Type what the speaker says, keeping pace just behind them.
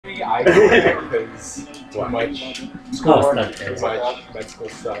I quit because too much schoolwork, too much med school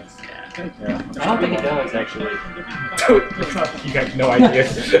sucks. Yeah. I don't think it does actually. You got no idea.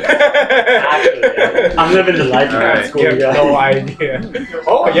 Actually, I'm living the life in med school. You have no idea.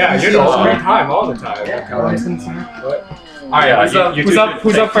 Oh yeah, you know, spare time all the time. What? Alright,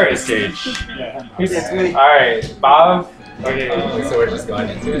 who's up first? Alright, Bob. Okay, so we're just going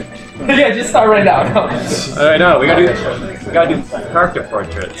into it. Yeah, just start right now. Alright, no, we gotta do character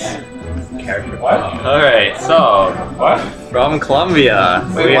portraits. Character what? Alright, so What? from Colombia,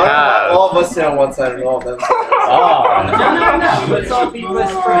 we have all of us sit on one side and all of them. No. Let's all be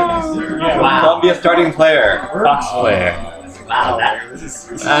best friends. Wow. Colombia starting player, Fox player. Wow,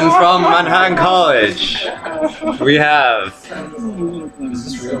 And from Manhattan College, we have. This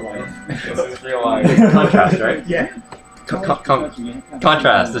is real life. This is real life. Contrast, right? Yeah.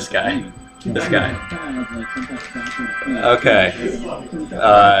 Contrast, this guy. This guy. Okay.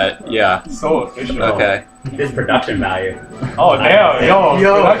 Yeah. So official. Okay. This production value. Oh damn, yo,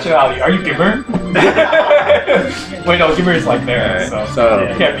 production value. Are you Gimmer? Wait, no, Gimmer is like there, so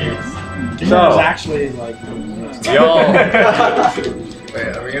it can't be used. Gimmer is actually like. Y'all. Wait,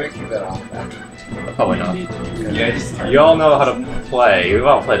 are we gonna keep that on? Probably not. Yeah, just You all know how to play. We've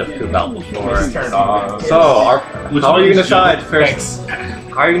all played a coup battle before. just turn it off. So, how are you gonna decide first?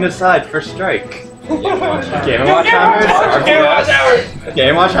 How are you gonna decide first strike? Game and Watch Hammers? Game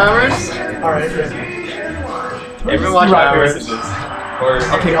and Watch Hammers? Alright. Game and Watch Hammers.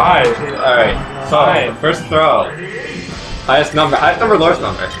 Okay, fine. Alright, so first throw. Highest number, lowest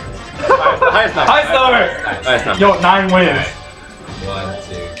number. Highest number. Highest number. Yo, 9 wins. 1, 2,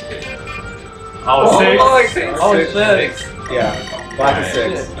 3. Oh, 6. Oh, 6. Yeah. Black is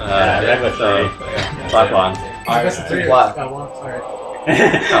 6. Red was black one. I guess it's 3 black.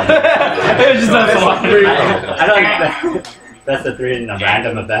 It just does a lot. I don't think that's a 3 in a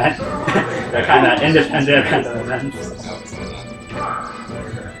random event. They're kind of independent random events.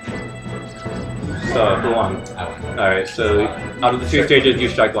 So, who won? Alright, so out of the 2 stages, you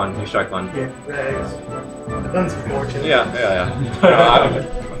strike one. You strike one. Yeah, I've done this before too. Yeah.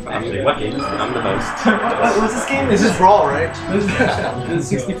 Actually, what game is this? I'm the host. What's this game? This is Brawl, right? This is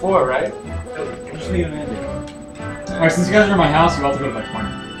 64, right? Alright, since you guys are in my house, you all have to go to my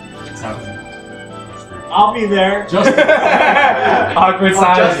corner. That's how it is. I'll be there. Just Awkward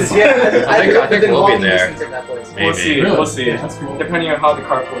silence. Yeah, I think we'll be there. We'll see. Really? We'll see. Yeah, that's cool. Depending on how the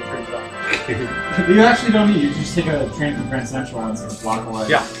carpool turns out. You actually don't need. You just take a train from Grand Central and it's a block away.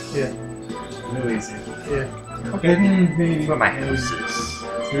 Yeah. Really easy. Yeah. Okay. Maybe. Where my house is.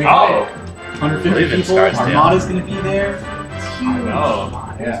 Oh! 150 Even people. starts Armada's gonna be there. I know.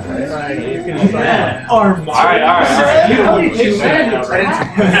 Yeah. Right.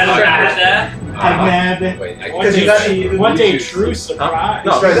 Alright. Wait, One day true surprise.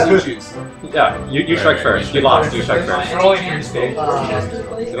 No, you choose. yeah, you strike first. You lost, you strike first. We're only 3 stages.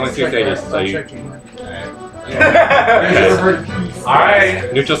 There's only 2 stages, so you.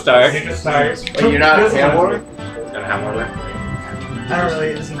 Alright. Neutral start. Neutral start. Wait, you're not hand warming? Gonna have more. I don't really,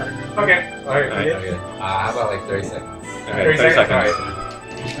 it doesn't matter. Okay. Alright. Alright. How about like 30 seconds? Okay, 30 seconds.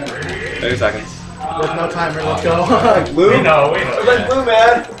 30 seconds. With no timer, let's go. Blue? We know. Like blue,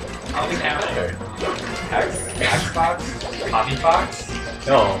 man. Xbox? Hobby Fox?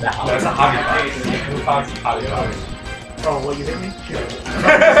 No. That's a Hobby Fox. Blue Fox, Hobby Fox. Oh, what, you hit me?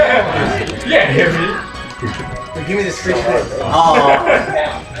 Yeah, hit me. Wait, give me this free shit. Oh.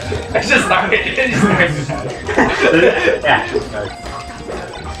 It's just not it. It's just Yeah.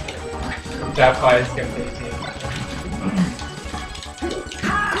 That fight is gonna be 18.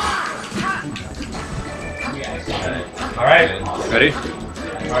 Alright. Ready?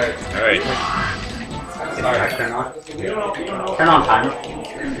 Alright. Alright. Turn on timer.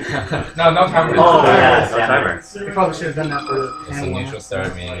 No timer. Oh, yeah. No timer. You probably should have done that for the hand one. Neutral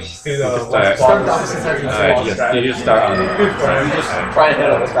start means. Start. Start the opposite side of the Alright, you just start on Try to hit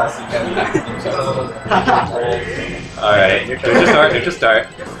it as fast as you can. Alright, neutral start.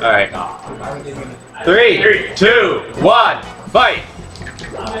 Alright. 3, 2, 1, fight!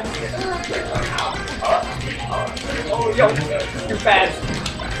 Oh, yo, too fast.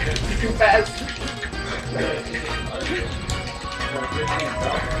 Too fast.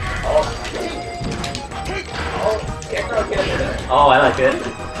 Oh, I like it.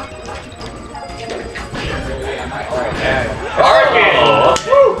 Oh.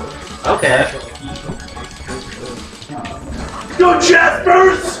 Okay. Go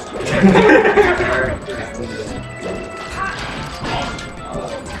Jaspers!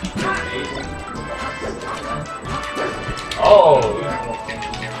 Oh.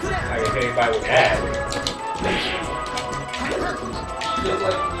 I get hit by with that.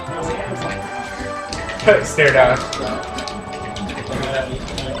 Stare down.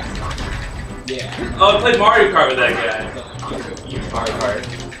 Oh, I played Mario Kart with that guy. Mario Kart.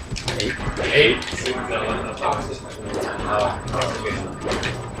 8?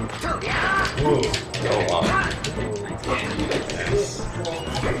 Ooh. So long.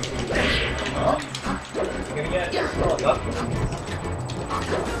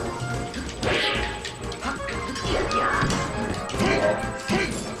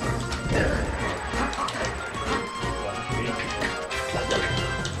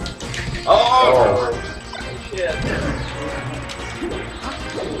 Oh! Shit.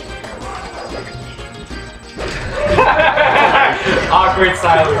 Awkward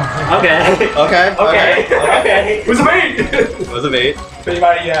silence. Okay. Okay. Okay. Okay. It was a bait! It was a bait.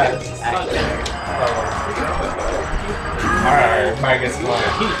 Anybody, yeah. Alright, everybody gets one.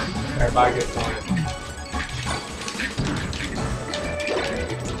 Everybody gets one.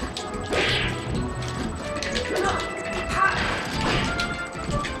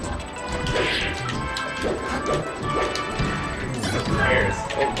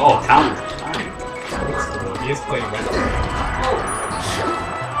 Oh, counter. He is playing with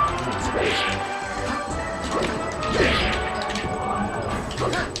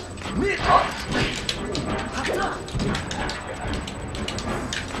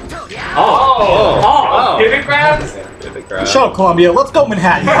Oh! Pivot grabs? Pivot grab. Shut up, Columbia. Let's go,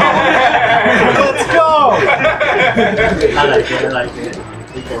 Manhattan. Let's go. I like it.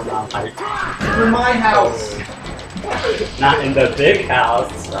 People not hype. To my house. Not in the big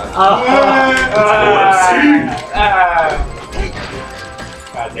house.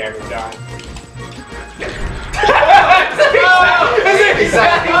 God damn it, John.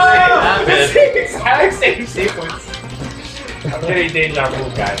 It's the exact same sequence. I'm getting deja vu,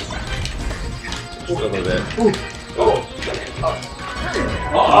 guys. Just a little bit.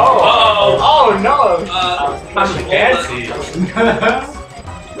 Oh no! I'm fancy.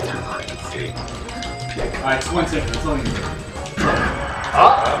 Alright, it's 1 second. That's all you need.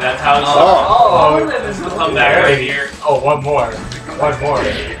 That's how it's Oh, come back right here. Oh, one more. One more.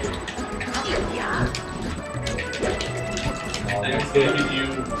 It's gonna give you.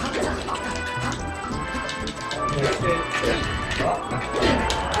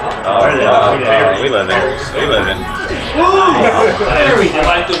 We live in. We live in. I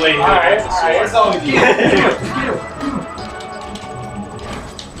like the way he Alright, holds the it's sword. all you.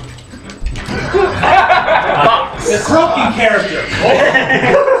 It's rookie character.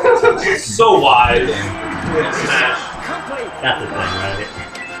 So wise. Smash. That's the thing,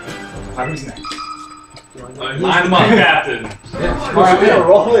 right? Who's next? I'm my captain. Alright, we don't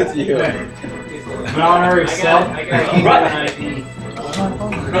roll with you. An honorary self.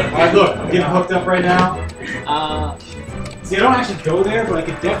 Alright, look, I'm getting hooked up right now. See, I don't actually go there, but I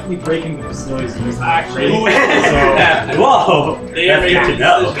could definitely break into facilities and use the actually. Whoa! They are That's good to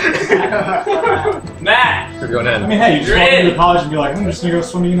know. Matt! We're going I in. mean, hey, you just You're walk in. into college and be like, I'm just gonna go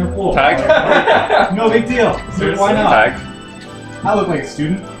swimming in their pool. Tag. No big deal. So why not? Tag. I look like a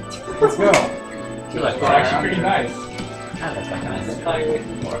student. Let's go. It's actually pretty nice.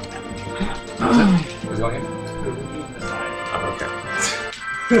 Who's going in? Okay.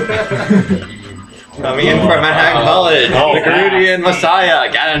 Coming in from Manhattan College, Oh, the Garudian Messiah,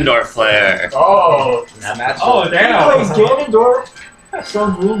 Ganondorf Flare. Oh, oh damn. Ganondorf. So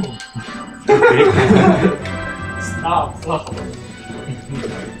boom. Stop.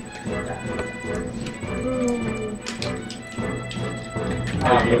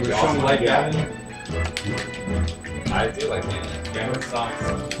 You like Gavin? I do like Gavin. Gavin sucks.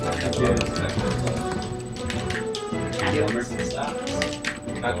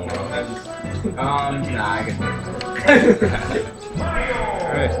 Nah, I get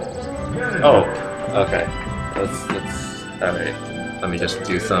Oh, okay. Let's alright. Let me just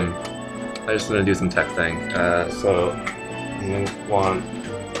do some. I just want to do some tech thing. So I'm gonna want.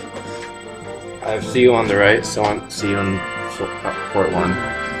 I have CU on the right, so on CU on port 1,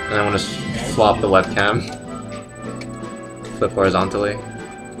 and I want to swap the webcam. Flip horizontally.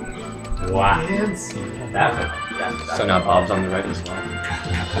 Wow. So now Bob's on the right as well.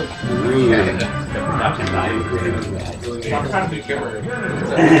 The production value. I'm trying to be giver.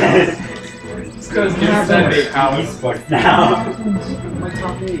 It's because you have that big house. Esports now.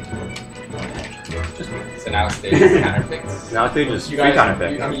 So now it's the counterpicks. Now they just You free guys,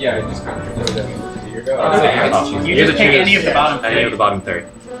 counterpick. I mean, yeah, you just counterpick. Here you go. Oh, You just pick any of the bottom Any three. of the bottom 3.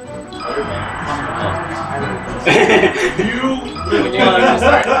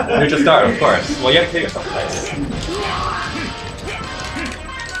 You just start, of course. Well, you have to kill yourself twice.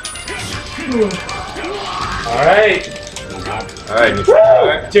 All right. Alright, neutral.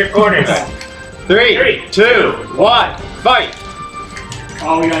 To your corners. 3, 2, 1, fight!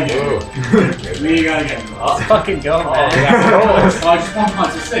 Oh, we gotta get him. We gotta get him. Let's fucking go, man. Oh, just one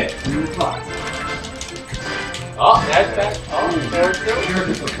punch, that's it. Oh, that's back. Oh, there we go.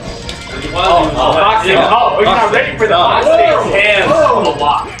 Boxing. He's not ready for the boxing. Hands on the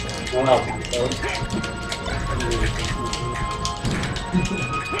lock.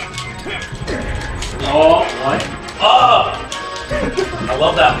 Oh, what? Oh! I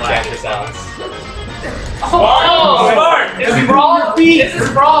love that laugh. Jack sounds. Oh, smart! This is brawl feet! This is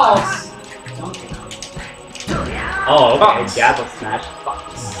brawls! Oh, okay. Fox. Gabba smash.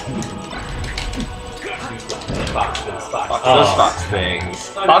 Fox does fox. Fox does fox things.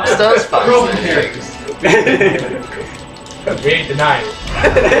 Fox does fox things. We ain't denying it.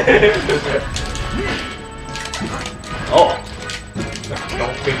 Oh.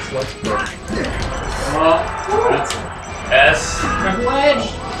 Don't think so. That's S. triple edge!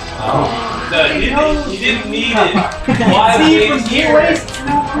 No, you didn't need it. Why See, from waste gear here? waste, it's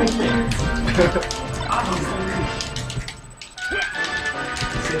not right there.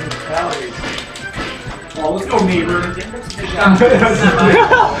 Oh, let's go, neighbor. They're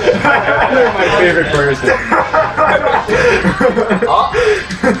my favorite person.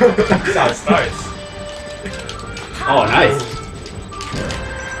 That's how it starts. Oh, nice.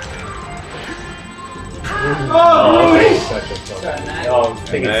 Oh, Okay. Oh,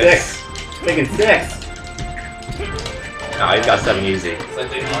 thinking Nice. 6. Thinking 6. Nah, he's got 7 easy. It's like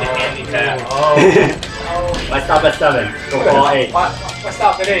they need a handicap. Why stop at 7? Go for all 8. Why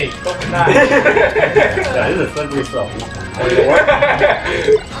stop at 8? Go for 9. Yeah, this is a slippery slope.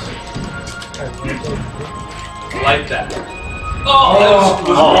 Like that. Oh, that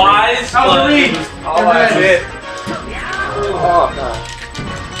was wise. That was a but- read. Oh, that's it. Oh, no.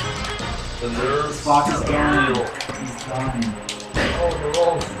 The nerves. Fox is done. He's done.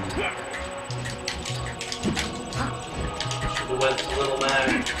 Should've went a little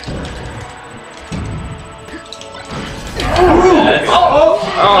man.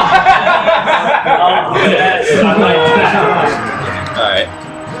 Yes, I like that. Alright.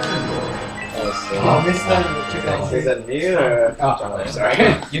 Oh, missed that. Is that me or? Oh, I'm sorry.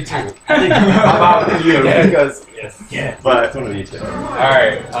 You too. How about you? Yeah. Because, Yeah. but it's one of you two.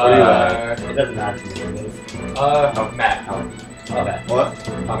 Alright. It doesn't matter to me. Matt. What?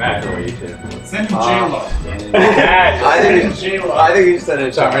 Matt. You two. Send him J-Lo. Matt. I think you said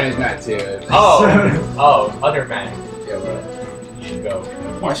it. Sorry, my name's Matt too. Oh, other Matt. Yeah, right. You should go.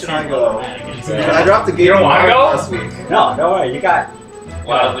 Why should I go? Yeah. I dropped the game You don't wanna go? last week. No, don't worry. You got.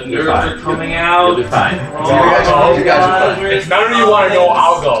 Wow, the You're nerves fine. are coming out. You'll be fine. Oh, You guys are fine. If none of you want to go,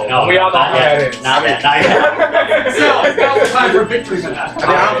 I'll go. No, We all know not how that yet. is. Not yet. Not yet. So, it's not the time for victory tonight. I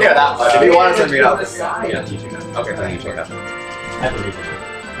mean, I don't care that much. If you want to send me out, then Yeah, you two go. Okay, then you check out. I believe it.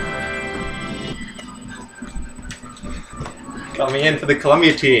 Coming in for the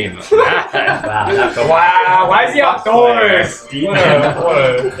Columbia team. Wow, that's a Wow, why is he outdoors?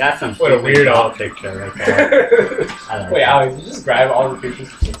 What That's some What a weirdo. picture right there. I like Wait, that. Alex, you just grab all the pictures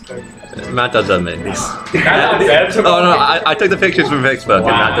from Matt does them in these. Facebook? Oh no, I took the pictures from Facebook and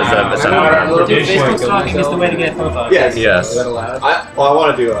Matt does them. It's not Dude, Facebook stalking is the way to get profiles. Yes. Yes. Is that allowed? I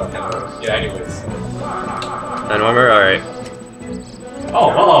want to do Yeah, anyways. And one more, alright. Oh,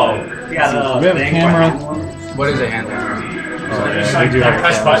 whoa. We got a We have a thing. camera. What is a hand camera? We do have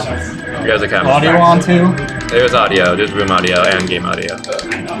press buttons. You guys are camera. Audio on too? There's audio, there's room audio and game audio.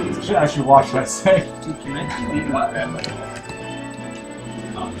 Should actually watch that say.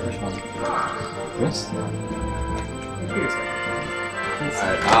 This?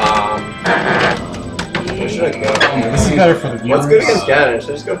 Where should I go? This is better for the viewers. What's good against Ganon? Should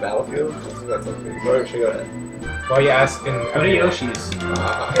I just go Battlefield? I think that's okay. Or should I go ahead? Why are you asking? What are Yoshi's?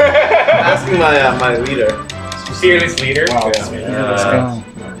 Asking my leader. Fearless leader? Wow. Let's go.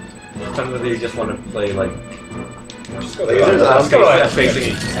 Some of you just want to play like. Just go Lasers? to Let's go go to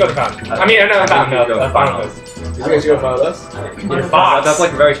facing. Let's go to Fountain. I mean, no, the Final List. You guys go follow us? You're Fox. That's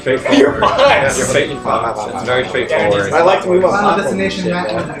like very straightforward. You're Fox. You're Peyton Fox. It's very straightforward. I like to move on. Final platforms and destination shit,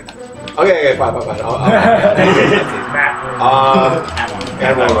 match. man. Okay, fine.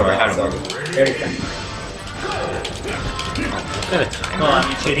 And one more. Well, I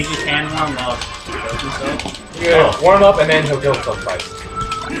mean, should he just hand warm up? Yeah, warm up and then he'll kill himself twice.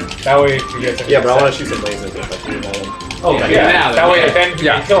 That way you get some. Yeah, but I want to shoot some lasers if I shoot them. Oh, Yeah, that way then he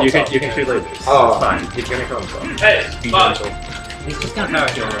can kill you himself. can shoot lasers. Oh. It's fine. He's gonna kill himself. Hey, Be Fox. gentle. He's just gonna power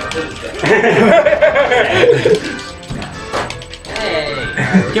heal up.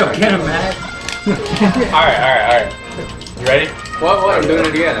 Yo, get him, man. Alright. You ready? What? I'm doing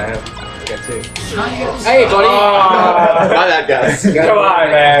it again. good too. Hey, buddy! Not that guys. Come on,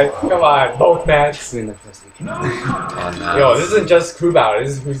 man. Come on. Both mats. On that. Yo, this isn't just crew battle.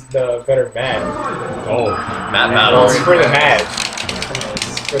 This is who's the better man. Oh, Matt It's battles. for the match.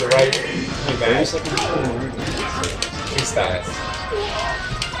 It's for the right match. Freestyle.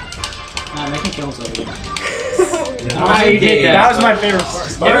 Making kills over here. I did that. that was my favorite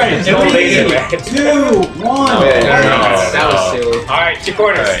part. Alright, No laser, man. 2, 1. That was silly. Alright, 2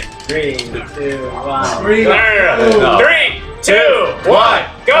 corners. Alright. 3, 2, 1. 3, No. 3, 2, 1,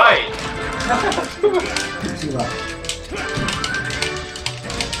 go!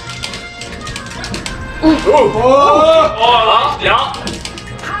 Ooh! No!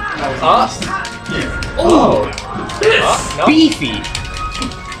 Oh! No. Beefy!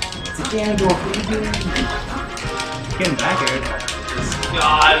 It's a Ganondorf. What are you doing? Getting back here.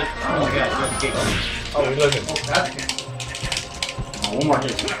 God. Oh my god, okay. Oh, we looking. One more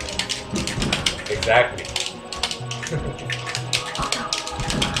hit. Exactly.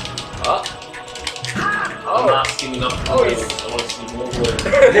 I'm not scheming up. Oh, I want to see more wood.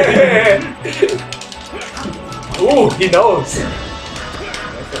 Ooh, he knows.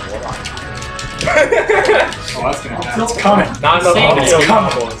 Oh, that's gonna happen. It's coming. Not enough Same, audio it's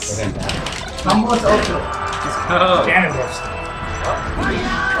combos. Someone's open. Oh. Ganondorf.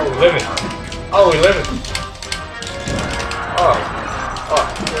 Oh, we living. Oh, we living. Oh. Oh,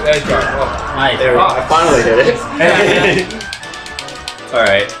 there you go. Oh. Nice. There we go. I finally did it.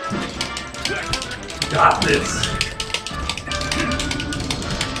 Alright. Got this.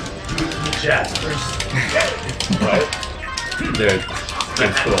 Jaspers. What? Their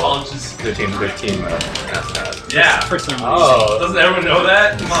team's cool. Launches. Their team mascot. Yeah. For some reason. Oh. Doesn't everyone know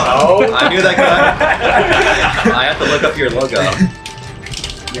that? Come on. No. I knew that guy. I have to look up your logo.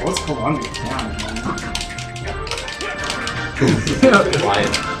 Yeah, what's Columbia? Lion.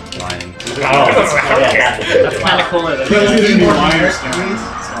 Oh, That's kind of cooler than There's that. even more milestones.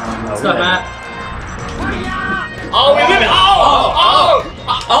 What's up, Matt? Oh, we live it.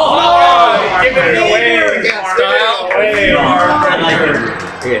 Oh, give it away. Style. Alright, I'm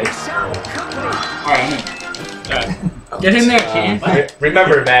in. Get in there, Ken.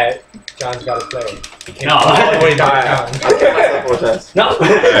 Remember, Matt. John's got to play. He can't No. all the way down. No. No,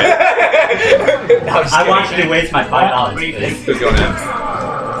 I'm just I want kidding. you to waste my $5. Who's going in?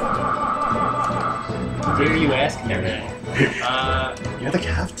 Dare you ask me? You're the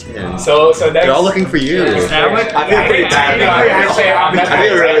captain. So next. They're all looking for you. Is that what? I feel pretty bad. I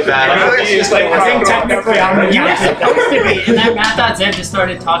feel really bad. I think technically I'm You were supposed to be, and that Matt.Zed just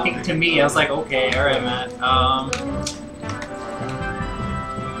started talking to me. I was like, okay, alright, Matt.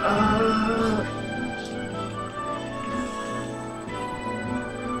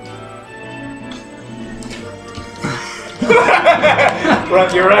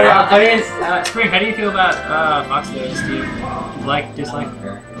 You're right. Spring, how do you feel about Foxley's team? Like, dislike?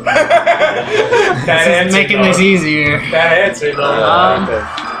 That answer, Making though. this easier. That answer, though.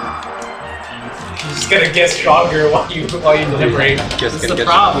 You're just gonna get stronger while you deliberate. Just That's gonna the get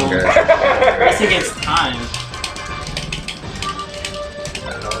problem. stronger. Race against time.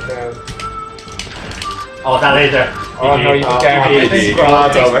 Oh, that laser. Oh no, you can't be. GG. Oh,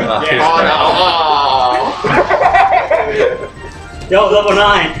 It's over. Yo, level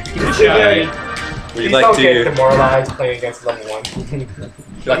 9. Would you Please like don't get to demoralized playing against level 1.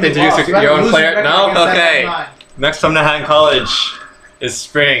 introduce your own player? No? Okay. Next from Manhattan College is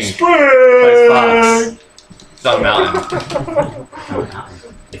Spring. Plays Fox. It's on a mountain.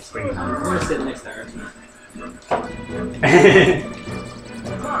 It's springtime. I'm gonna sit next to her.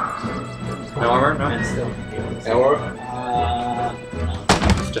 No armor? No?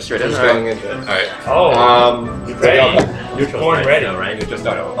 Just straight in? Just going into it. Alright. Oh, ready. Neutral Born ready. though, right? You just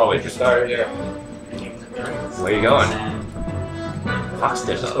started. Oh, we just started. Yeah. Where are you going? Fox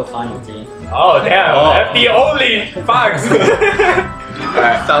did Let's go final team. Oh damn! Oh. That's the only Fox.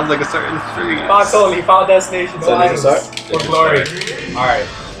 Alright, sounds like a certain street. Fox only. Final destination. So Alliance. need to For glory. All right.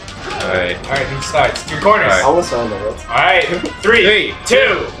 Alright. All right. New starts. Your corners. Alright. I was on the road. All right. 3, 2,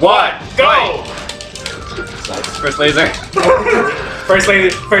 1, go! First laser. First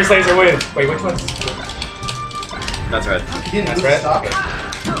laser wins. Wait, which one? That's red. That's red. Okay.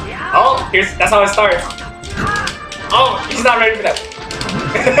 Oh, that's how it starts. Oh, he's not ready for that.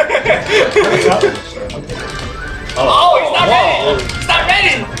 Oh, he's not ready. He's not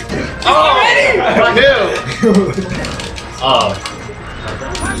ready. He's not ready. Oh.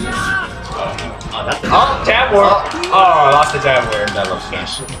 Oh, that's Oh, jab war. Oh, I lost the jab war. That looks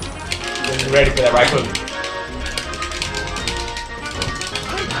nice. Wasn't ready for that right hook.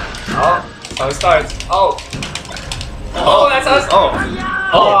 Oh, that's how it starts. Oh. Oh, that's how it starts. Oh.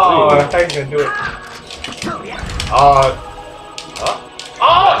 Oh, I thought he was gonna do it.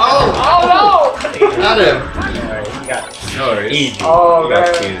 Oh no! Got him! Alright, you got No worries. easy. Oh,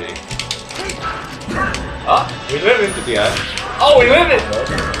 That's man. easy. We live it. Yeah. Oh, we live it!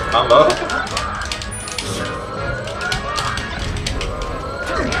 Combo.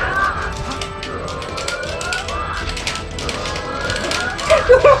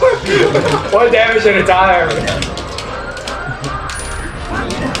 One damage at a time.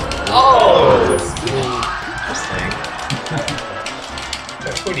 Oh! Interesting.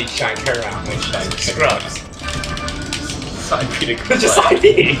 Who did shine around with shine scrubs? Side beating. Just like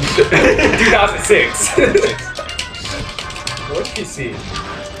me! 2006. What PC?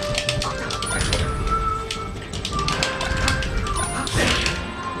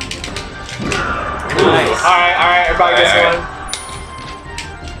 Nice. Alright, everybody gets Alright. one.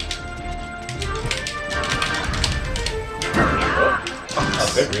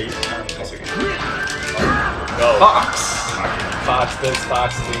 Oh, good read. Go. Fox! Fox does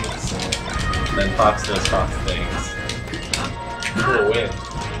Fox things. Then Fox does Fox things. Who will win?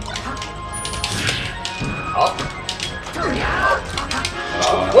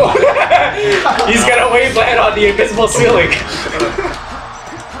 He's gonna wave land on the invisible ceiling.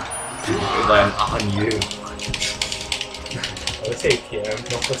 We land on you. Let's take him.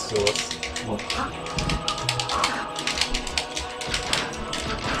 No footstools.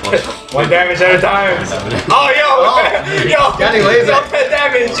 One damage at a time. Oh, yo! Scanning laser. Yo, 10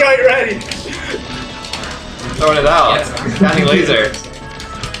 damage. Joy ready. Throwing it out. Scanning laser.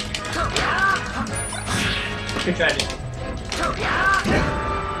 Good try, dude.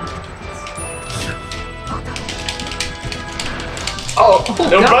 Oh,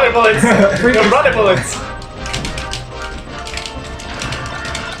 no brother bullets. No brother bullets.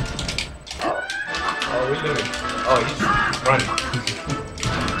 Oh, we doing? Oh, he's running.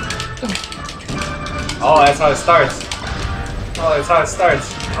 Oh, that's how it starts. Oh, that's how it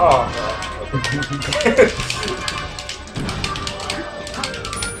starts. Oh.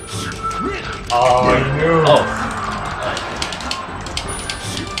 Oh, you knew. Oh.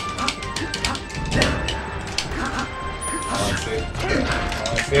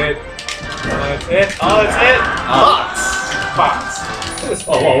 That's it. That's it. Oh, that's it. Fox.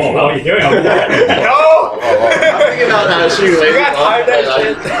 Whoa, what are you doing over there? No! I'm thinking about how to shoot laser. You got tired that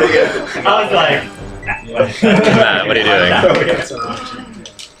shit. I was like, Matt, what are you doing?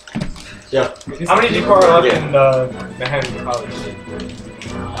 How many D4 are left in the hand college?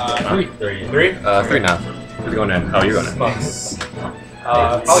 three. Three? 3 now. Who's going in? Oh, you're going in. Months.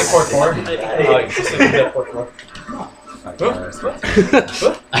 Probably port 4. Just leave it at port 4.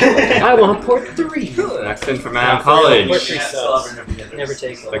 I want port 3. Next in from Man College. Port 3 sucks. Never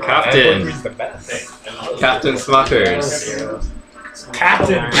takes The it. captain. Port 3's the best. Captain Smuckers.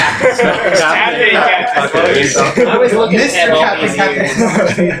 Captain. Captain. I was looking Mr. at all Captain, these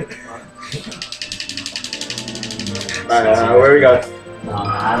Captain. Alright, where we go? I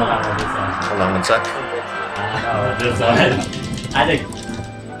don't know Hold on one sec. this one. I think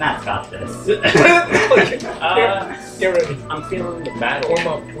Matt's got this. Get ready. I'm feeling the battle. Warm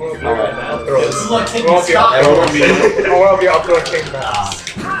up. I'll throw This this. is like taking Warm up your stock. I'll throw a king back.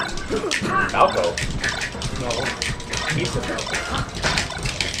 Falco. No. He's the Falco.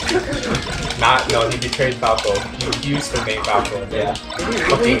 No, he betrayed Falco. He used the name Falco. Yeah.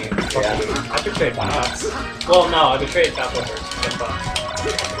 Fucking. I betrayed Fox. Well, no, I betrayed Falco first. Then Fox.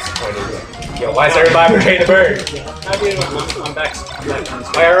 Yo, why is everybody betraying the bird? I did. I'm back. I'm back on this.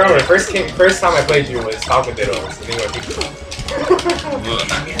 I remember the first time I played you was Falco Ditto. So they were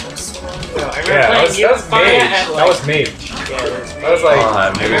yeah, that was Mage. That was Mage. Yeah, there's me. That was like. I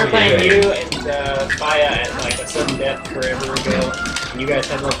remember playing you and Faya at like a sudden death forever ago, and you guys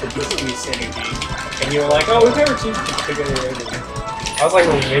had like the DC synergy, and you were like, "Oh, we've never seen this together." I was like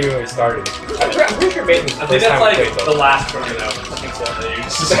maybe when we started. I'm pretty sure maybe I think that's like the last one, I think so.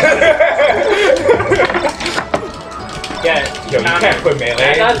 Yo, Yeah, you can't put melee.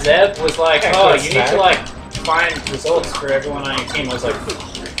 I thought Zeb was like, Can't "Oh, put you need smack. to like find results for everyone on your team." I was like,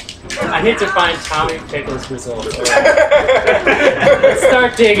 "I need to find Tommy Pickles results." Let's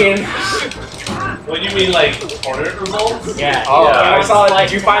start digging. What do you mean, like, tournament results? Yeah. Oh, yeah, I saw it. like,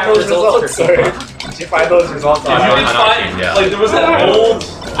 Did you find find those results? for Or people. did you find those results Did on you on just our find, team, yeah. like, there was an old...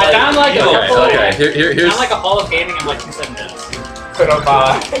 I found like a couple. Okay, here's. Found like a Hall of Gaming in like 2-7 minutes. put up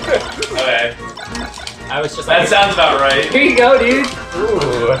Okay, I was just that like, sounds about right. here you go, dude.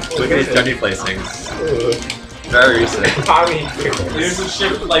 Ooh. Look at these judgy placings. Ooh. Very recent. Tommy. There's some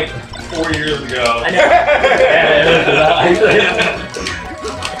shit from, like, 4 years ago. I know.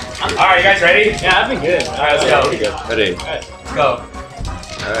 Alright, you guys ready? Yeah, I've been good. Alright, let's go. Ready? Let's go.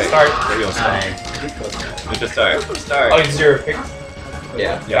 Alright. Start. There you go. Start. We just start. Oh, it's your pick.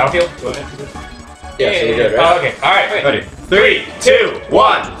 Yeah. Battlefield? Go ahead. Yeah, so we're good, Oh, right? okay. Alright. Ready. 3, 2,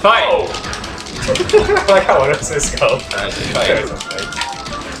 1, fight! Oh. I like how what does this go? Alright, just fight.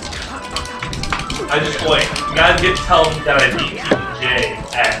 I just play. You guys get to tell me that I beat TMJ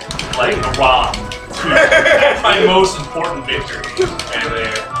at like a raw. That's my most important victory. And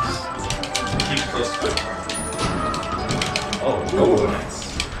there. Keep it close to it. Oh, nice.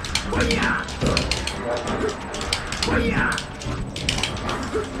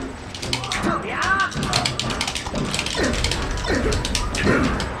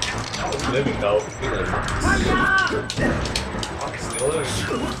 Living though. Still living.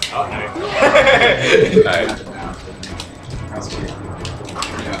 Oh, nice. Alright.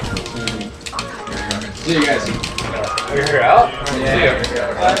 See you guys. You're out? Yeah.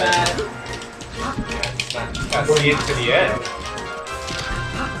 See it to the end.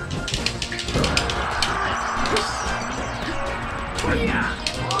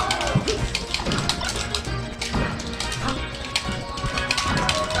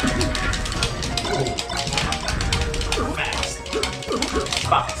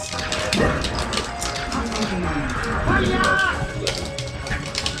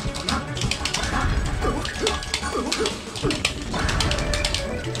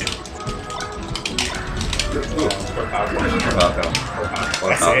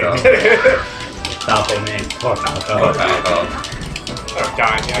 Falco man. Poor Falco. Oh,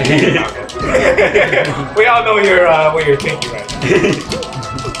 John, yeah. We all know what you're thinking right now.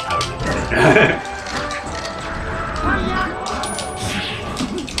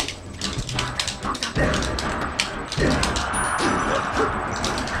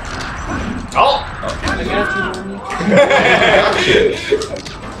 Oh!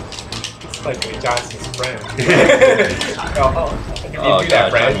 It's like Lee Johnson's friend. Oh, you do that,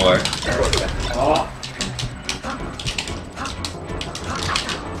 friend. More.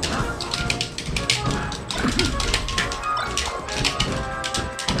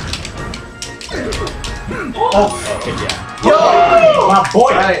 Okay, yeah. Yo! My boy!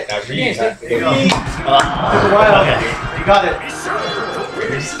 Right. That reads that thing. You got it.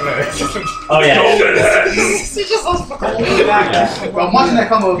 Oh yeah. Well, I'm watching that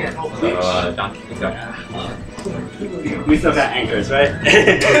combo again. We still got anchors, right?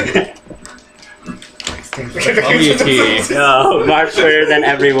 WT. No, Mark's greater than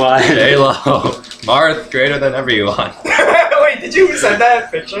everyone. Halo. Marth greater than everyone. Wait, did you send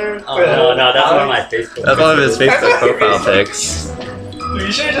that picture? Oh, no, that's one of my Facebook. That's one of his Facebook profile pics. Dude,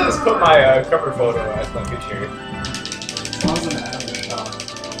 you should have just put my cover photo as my picture.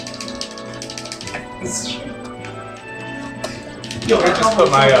 Yo, I just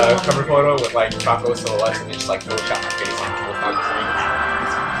put my cover photo with like chocolate silhouettes and just like Photoshop my face on the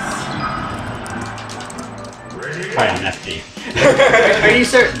Probably on FD. Are you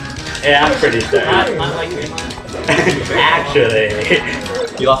certain? Yeah, I'm pretty certain. Not like Actually.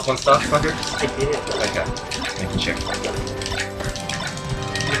 You lost one stock, fucker? I did. Okay. Making sure.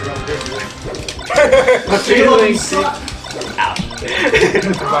 My feelings. Ouch.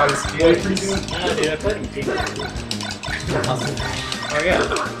 About his feelings. No, dude, I played him too. Oh yeah.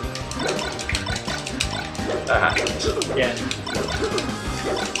 That happened. Yeah.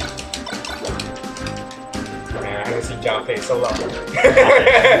 Man, I haven't seen John play so long.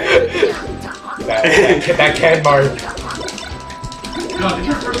 that can mark. John, did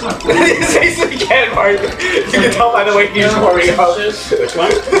your first one? He's a can mark. You can tell by the way he's warming up. Which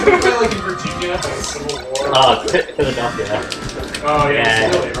one? Did you play like in Virginia, like Civil War? Oh, Philadelphia. Oh yeah,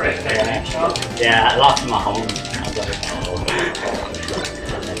 Yeah. Philly, right? Yeah, I lost my home. I was like,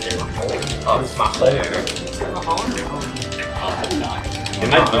 Oh, it's my player.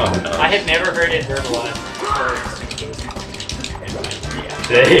 I have never heard it verbalized.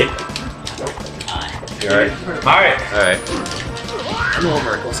 You alright? Alright. Alright. I'm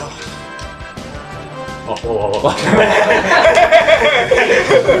over. It goes off.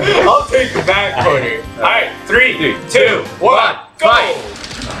 I'll take the back corner. Alright, 3, 2, 1, go!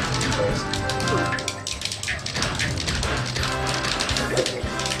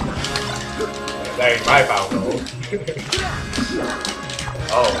 That ain't my power.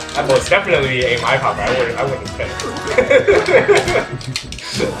 Oh, that was definitely ain't my power. I wouldn't have said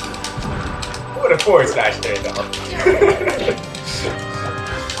it. I would have forward slashed there though.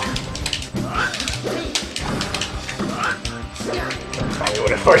 I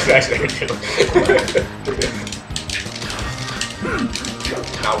would have forward slashed there too.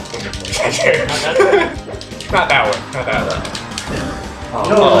 Not that one. Not that one. Oh.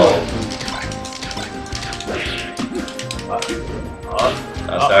 No.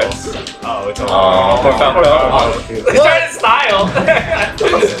 starts. Oh, it's over. Oh, poor Falco. He's trying to style.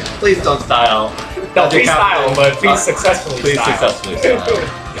 Please don't style. No, please style, but please successfully Please style. successfully style.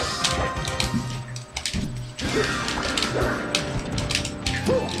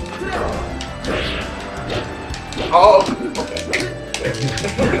 Oh, okay.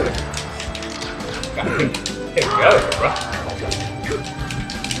 Here we go, bro.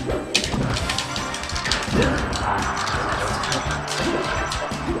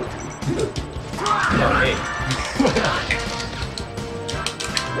 Oh, hey.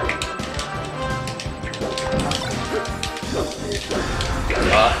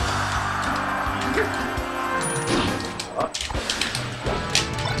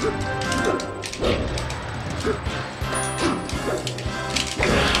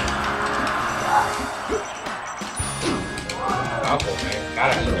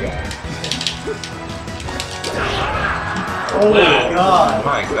 Oh my god. Oh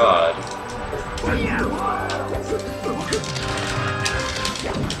my god.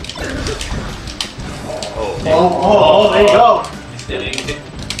 Oh, there you go.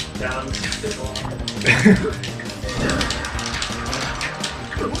 Down.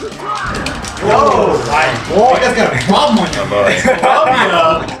 Whoa! Boy, that's got a problem on your boy.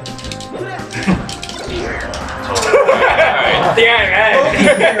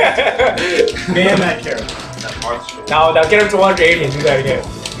 Man, that character. Now get him to 180 and do that again.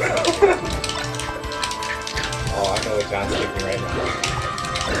 Oh, I know what John's thinking right now.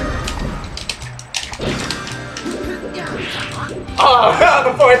 Oh,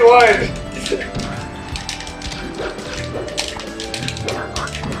 the fourth one!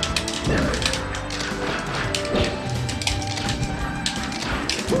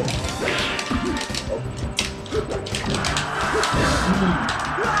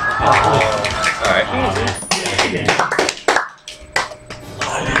 Alright.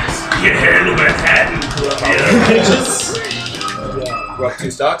 Get here to Manhattan, Bitches. We're up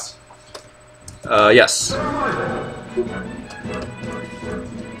 2 stocks? Yes.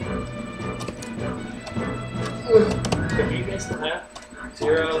 You guys still have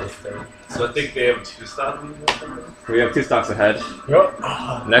 0? So I think they have 2 stocks. We have 2 stocks ahead. Yep.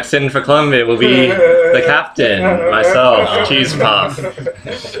 Next in for Columbia will be the captain, myself, Cheese Puff.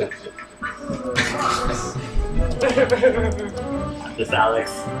 Just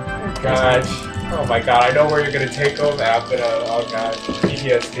Alex. Gosh. Oh my god, I know where you're gonna take them. I'm gonna. Oh god.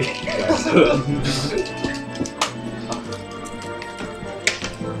 PTSD.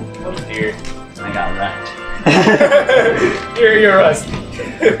 Oh dear. I got wrecked. You're rusty.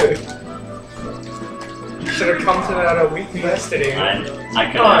 You should have come to that a week yesterday. I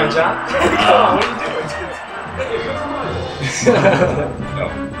could. Come on, John. Come on, what are you doing? No.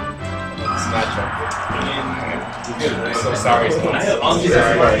 Smash up. I'm so sorry. I'll Sorry. get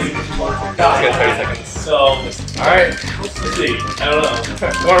Let's get 30 seconds. So, Alright. let's see. I don't know.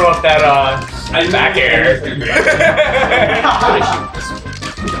 What about that, back air?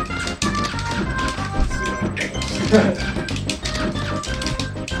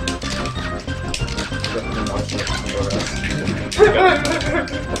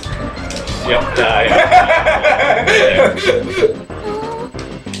 Yep, die.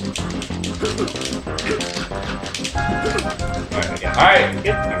 Alright.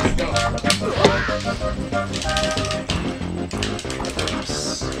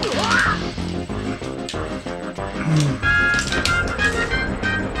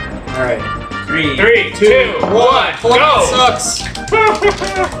 Alright. 3, 2, 1, go! Sucks.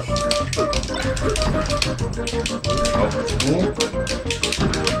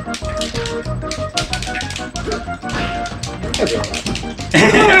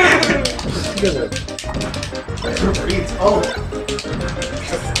 Oh.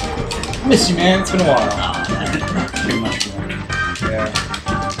 Miss you, man. It's been a while. Too much more. Yeah.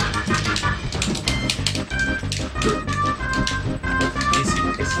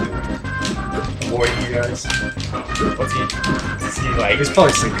 Avoiding you guys. What's he? Is he like? He's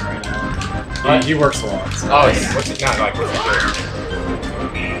probably sleeping right now. He works a lot. So. Oh, what's he? Not like what's he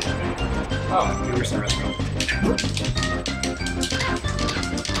doing? Oh, He works in a restaurant.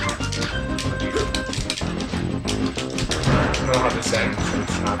 I don't know how this ends.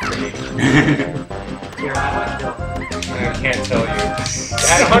 It's not pretty. I can't tell you.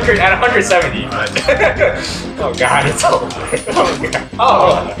 At 170, but oh god, it's over. Oh god.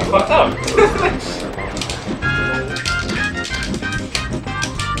 Oh, what's up?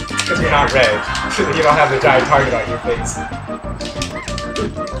 Because you're not red. You don't have the giant target on your face.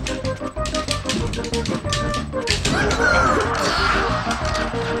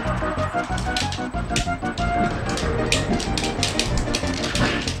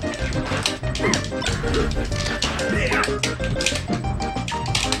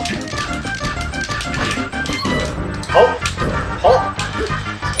 Halt! Halt!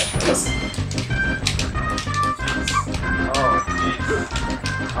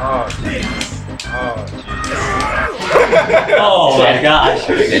 Oh, jeez. Oh, jeez. Oh my gosh.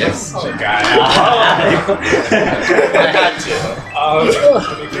 Yes. Oh, God. I had to.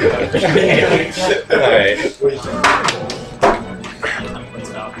 Alright.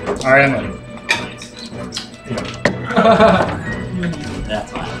 Alright, Emily.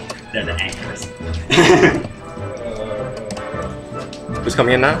 That's fine. They're the anchors. Who's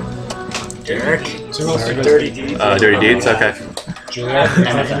coming in now? Eric. Dirty deeds. Dirty Deeds, okay. Julia.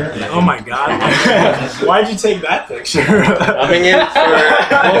 Oh my god. Why'd you take that picture? Coming in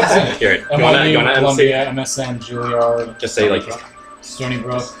for... Here, you wanna MC? Columbia, MSN, Juilliard. Just say like... Stony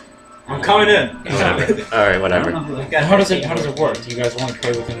Brook. I'm coming in. Alright, whatever. How does it work? Do you guys want to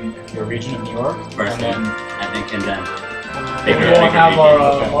play within your region of New York? First, And then I think, and then We won't have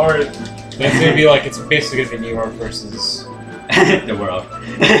our it's gonna be like, it's basically gonna be New York versus the world.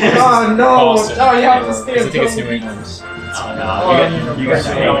 Oh, no! Boston. No, you have to Or- stay 'cause I think it's New England. Oh no, you guys I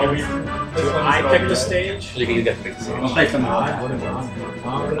pick the stage. You can get the big scene. We'll play some more.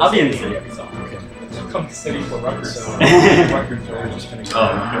 I'll be in the city every song. Come to city for records. Records are just finished.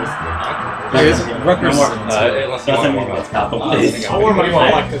 Oh, Rutgers. no more. Unless you Doesn't want mean more. what's happening, please. I want my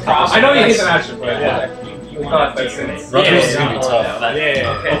like the top. I know you hit the match, but Yeah. You want that Rutgers is gonna be tough.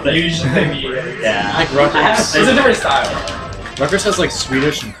 Yeah. Usually. Yeah. I think Rutgers. I haven't It's a played different style. Rutgers has like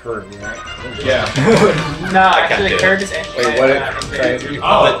Swedish and Kurd, right? Yeah. No, actually, actually, Kurd is Wait,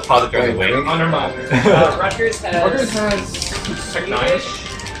 what? Pause it during the wing. Undermine. Rutgers has Swedish.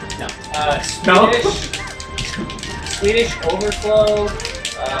 No. Swedish overflow.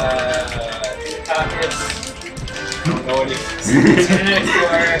 Pockets. Internet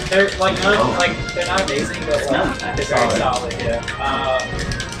Explorer. They're like they're not amazing, but they're very solid. Yeah. I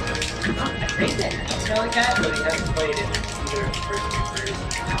think they have Smelling Cat, but he hasn't played it either first two years.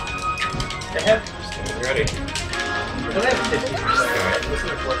 They have. You ready? Well, they have 50%. Listen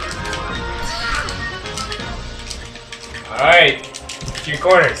to 40%. Alright. Few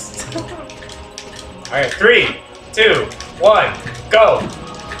corners. Alright, 3, 2, 1, go!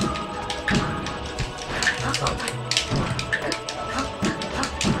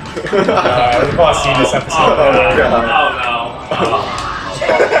 We've all seen this episode. Oh, God.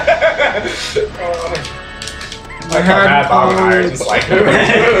 I felt bad Bob and I are just like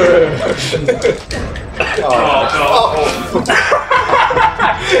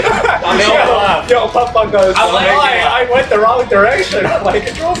Yo, Papa goes, I went the wrong direction. I'm like,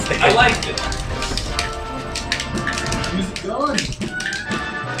 control stick. I liked it.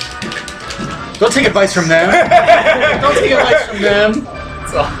 Don't take advice from them. Don't take advice from them.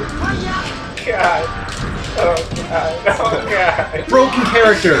 God. Oh, God. Oh, God. Broken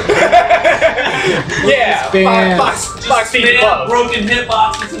character. Yeah, Bam. box speed Man, above. broken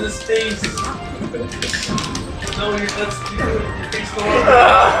hitboxes in his face. No, that's your face going.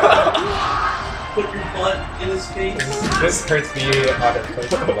 Put your butt in his face. This hurts me on a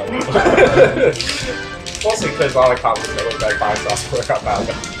personal level. Mostly because all the comments that look like box office work out bad.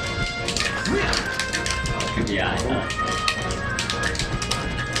 Yeah, I know.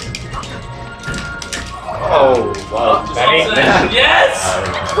 Oh, wow. Benny? Yes!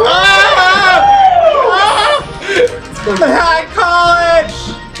 High college.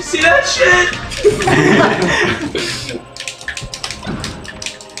 You see that shit?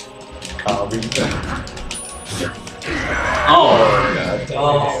 Oh.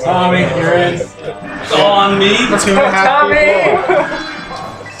 Tommy, you're in. It's all on me. 2.5 people.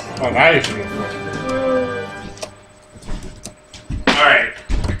 Oh, now you should be. Alright.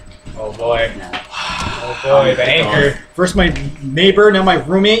 Oh boy. Oh boy, the anchor. First my neighbor, now my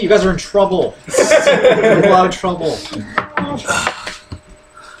roommate. You guys are in trouble. You're in a lot of trouble.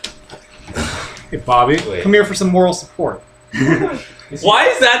 Hey, Bobby, Wait. come here for some moral support. Why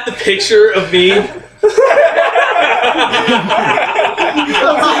is that the picture of me?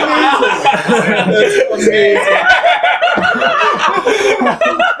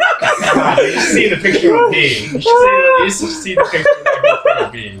 You should see the picture of me. You should see the picture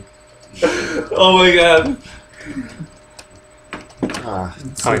of me. Oh my god.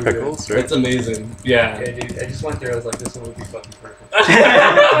 Tommy Pickles, right? It's amazing. Yeah. Yeah, dude, I just went there, I was like, this one would be fucking perfect.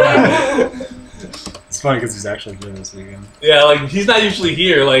 It's funny because he's actually here this weekend. Yeah, like, he's not usually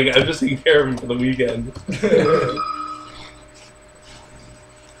here. Like, I'm just taking care of him for the weekend.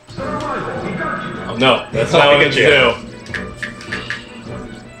 Oh no, that's not what I do.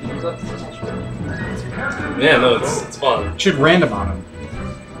 Yeah, no, it's fun. You should random on him.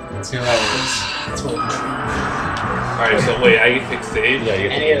 Let's see how that works. Alright, so wait, I get pick stage? Yeah, you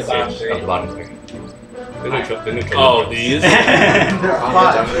get Any to of the pick bottom stage three. at the bottom three. Oh, these?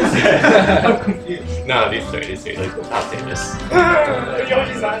 No, these three. I'll take this.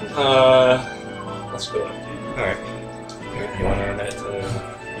 Let's go. Alright. You wanna run that to...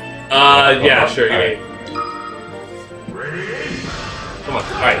 Yeah, sure. All right. Come on,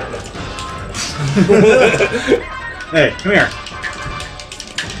 alright. Hey, come here.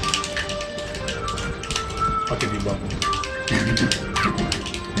 I'll give you one.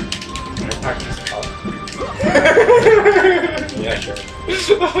 Yeah, sure.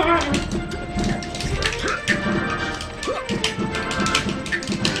 You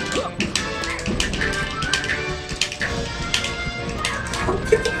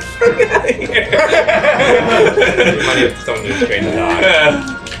might have someone to train the dog.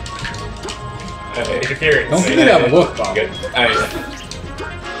 Interference. Don't give me that look, Bob. Good. Alright.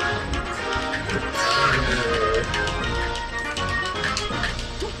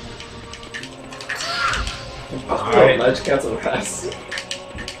 Alright, ledge cancel rest.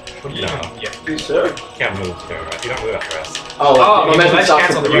 No. Yeah. You sure? Can't move during rest. You don't move after rest. Oh, momentum let's stops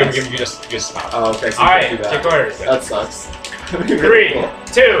cancel at the the rest. rest. You just stop. Oh, okay. So Alright, you can do take that. orders. That sucks. 3,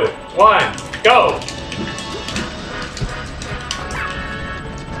 2, 1, go!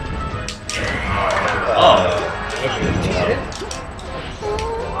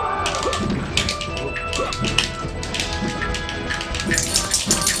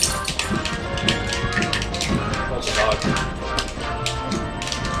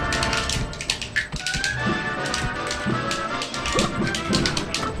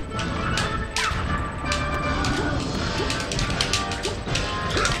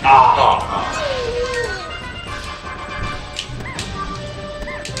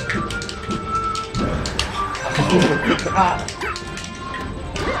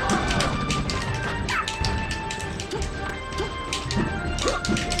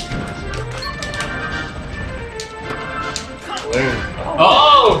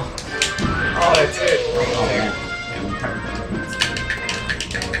 Oh! Oh, that's it.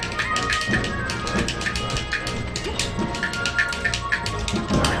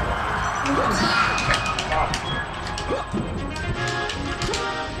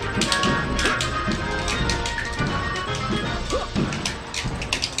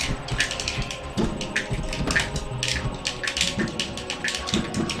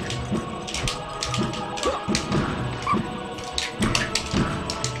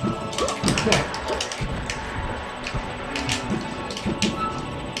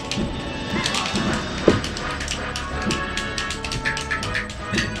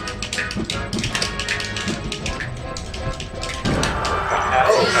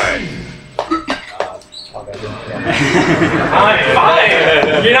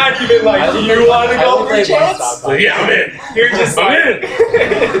 Fine. You're not even like, do you want to go for a chance? Yeah, I'm in. You're just I'm like,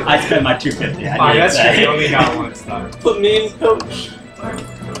 in. I spent my 250. I fine, need that's that. true. You only got one star. Put me in, coach.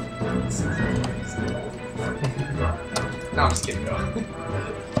 No, I'm just kidding. Go.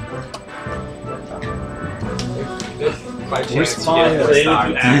 My Where's chance to Fire? get Play a with star.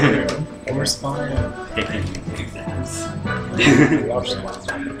 you. Where's Fire? Taking exams.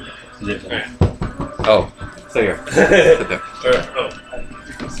 Oh, stay here. Sit there.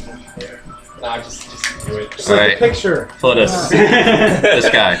 Nah, just do it. Just like Alright. a picture. Plotus.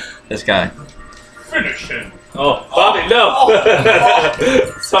 This guy. Finish him. Oh, Bobby, no!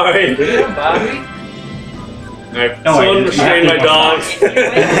 Sorry. Bobby? Alright, Don't worry, someone you restrain have my to dogs.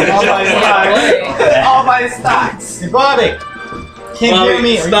 All my stocks. Hey, Bobby! Can't Bobby, hear me.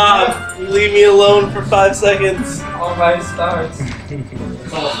 Are you stop. Leave me alone for 5 seconds. All my stars.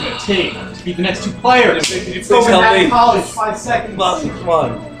 That's all it's gonna take to beat the next two players. Please Going help back me. to college, 5 seconds. Bobby, come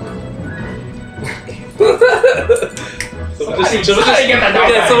on. Someone just get that dog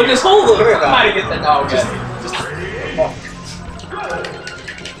yeah, out someone of just hold him. Somebody get that dog. Just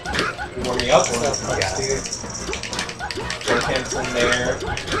warming up. Put hands in there.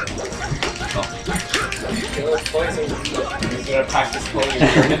 Kill poison. He's gonna practice pulling your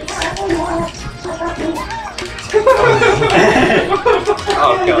units.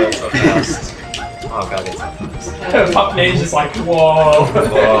 Oh god, it's so fast. Oh god, it's so fast. Pup Mage is like, whoa.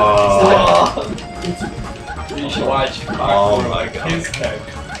 Whoa. You should watch Oh my god. his head.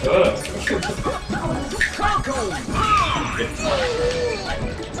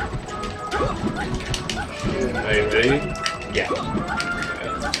 Are you ready?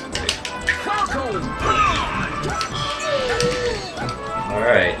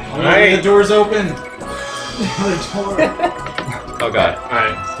 Alright. Alright, the door's open. The door. Oh god.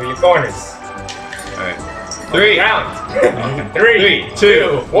 Alright, to your corners. Alright. 3. Round. 3,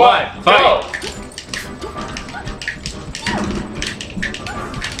 2, 1, go!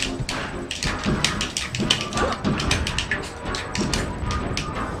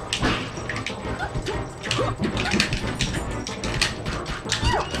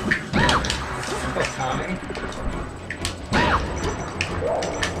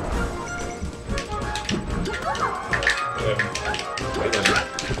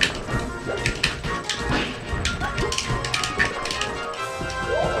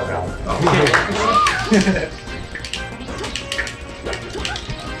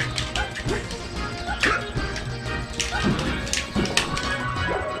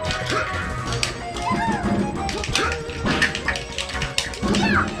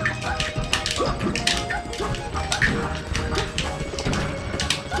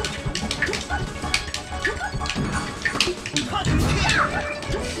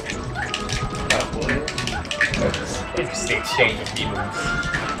 Interesting exchange of demons.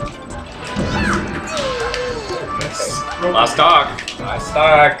 Last talk. Last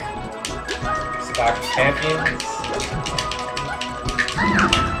stock. Stock champions.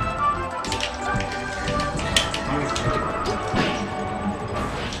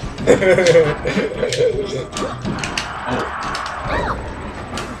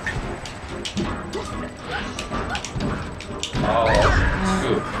 Oh,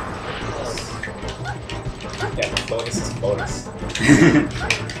 ooh. Yeah, the bonus is bonus.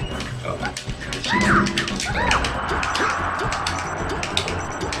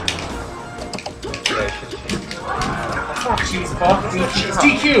 That's not cheese ball. It's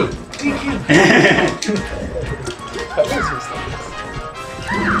DQ. DQ.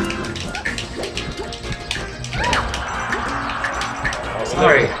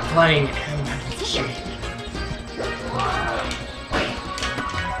 Sorry, I'm playing.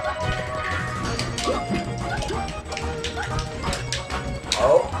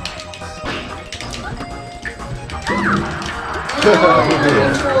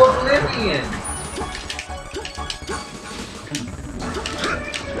 Oblivion.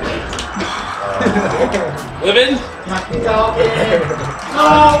 Living? Captain Falcon!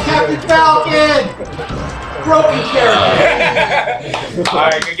 No, Captain Falcon! Broken character!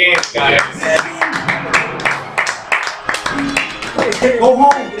 Alright, good games, guys. Go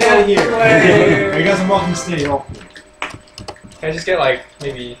home! Get out of here! You guys are welcome to stay. Oh. Can I just get like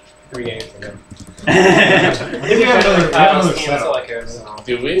maybe 3 games and then? I think we have another That's all setup. I care about.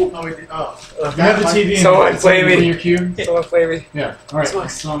 Do we? Oh, we did. Oh. You have the TV and Someone play me. in your cube? Someone play me. Yeah. Alright.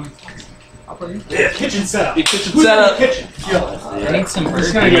 I'll play you. Kitchen setup. The kitchen Who's setup. in the kitchen? I need some I'm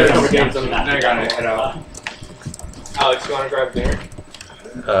just burgers. gonna get a couple games and then I gotta head out. Alex, you wanna grab dinner?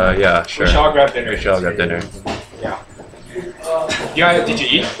 Yeah, sure. We should all grab dinner. We should all grab dinner. Yeah. You guys, did you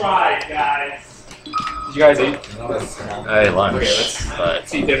eat? Try, guys. Did you guys eat? I ate lunch, Okay,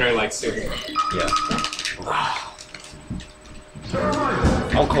 let's eat dinner like soon. yeah.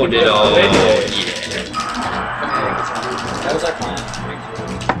 Uncle Diddle. That was our plan.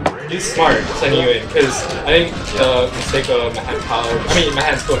 He's smart sending you in because I think the mistake of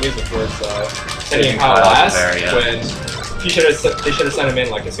Mahan's School of Music was sending him out last when they should have sent him in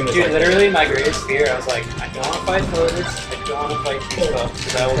like as soon as. Dude, like, literally my greatest fear, I was like, I don't want to fight toilets, I don't want to fight stuff,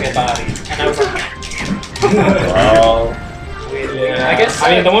 because I will get bodied. And I was like, Well, Yeah. I guess I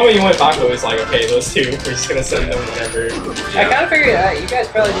mean, the moment you went back was like, okay, those two, we're just gonna send them whenever. I kind of figured it out. You guys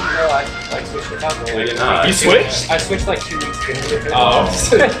probably didn't know I like switched to Falcon. I did not. You switched? I switched like 2 weeks ago. Oh.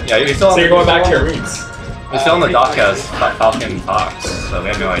 Yeah, you're still So you're going back to your roots. We're still in the dock as Falcon Fox, so we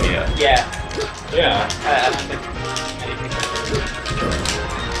have no idea. Yeah. Yeah. I don't think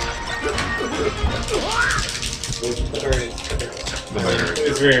It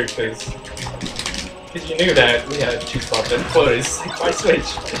was weird because you knew that we had 2 slots and clothes. Like, why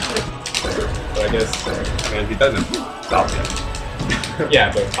switch? But I guess. I mean, he doesn't stop it.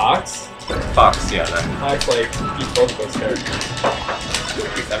 Yeah, but Fox? Fox, yeah, then. Fox, like, beats both of those characters.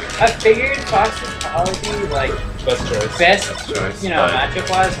 I figured Fox would probably be like Best choice. best, Choice, you know, but matchup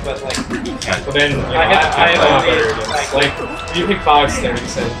wise, but like But then, you know, I have- I have a lot I better have against. only, Like, if you pick Fox, then you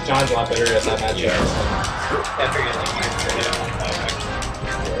said John's a lot better at that matchup. Yeah. I figured like you could trade it on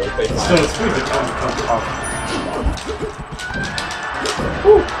So, play So Fox. it's good to come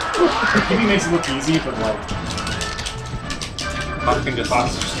TV makes it look easy, but like. Fox can just Full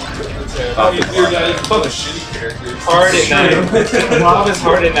of shitty characters. Hard in that. Love is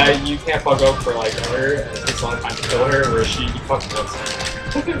hard in that you can't fuck up for like her, and it takes a long time to kill her, where she fucking once.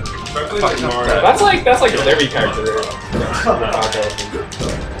 That's like with every character.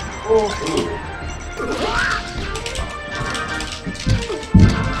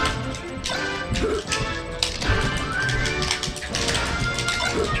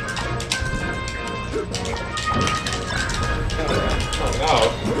 Oh no.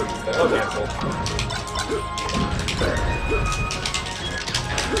 That'll cancel.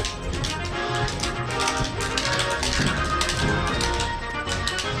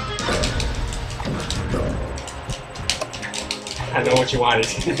 I know what you wanted.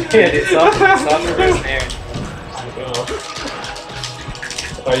 Yeah, dude, soft reverse air. I know. I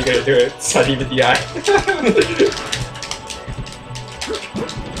thought you were gonna do it. Sunny with the eye.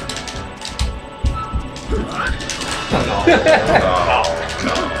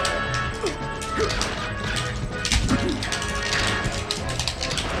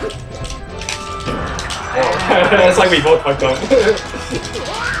 It's like we both fucked up.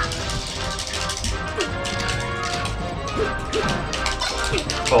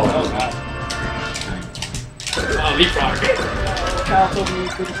 Oh, leapfrog. Kyle told me you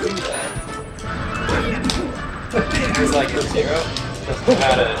couldn't do that. He's like, you're 0? Doesn't know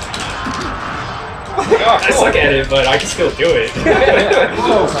how to... I suck at it, but I can still do it.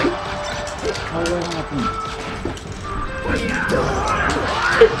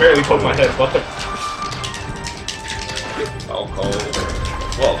 I barely poked my head, but... Oh, cold.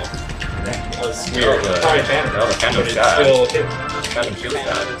 Whoa. That was weird. That Probably phantom. was a phantom But it shot. still hit. Phantom shield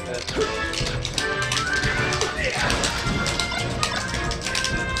shot.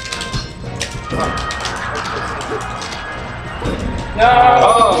 No!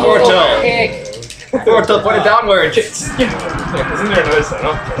 Oh, Forto! Kick! Forto, put it downward! Isn't there another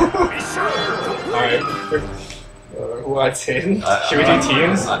setup? Alright. What's in? Should we do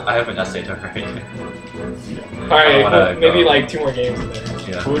teams? I haven't essayed already. Alright, maybe like 2 more games in there.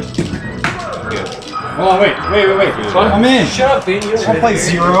 Yeah. Food? Oh, wait. I'm in. Shut up, Ben. You don't I'll play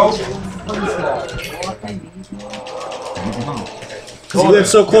 0. Because you live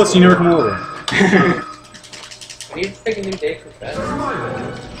so close, you never come over. We need to pick a new day for Fest.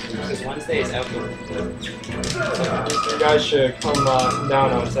 Because Wednesday is outdoor. You guys should come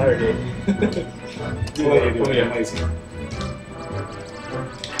down on Saturday.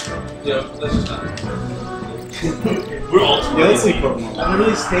 Yeah, that's just not. We're all Yeah, let's sleep Pokemon. I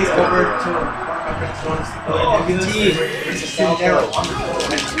literally stayed over to one of my friends wants to play Nebulous. It's a Sandero.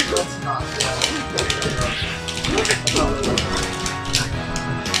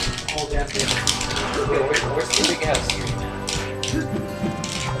 Where's the big house here?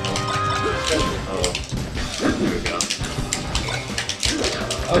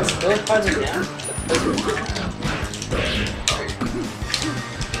 Oh, it's still farther down?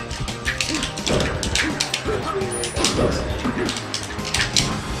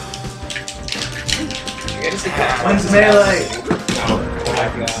 You gotta see Pax. When's Melee?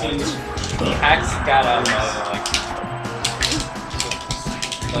 Pax got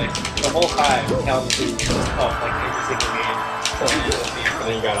like the whole time Kalamazoo was tough, like every single game. And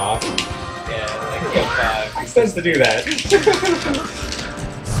then you got off. Yeah, like game 5. Makes sense to do that.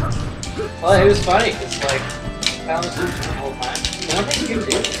 Well, it was funny because like Kalamazoo the whole time. The one thing you can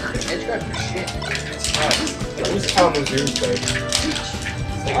do is edge guard for shit. It's fun. Who's Kalamazoo's like?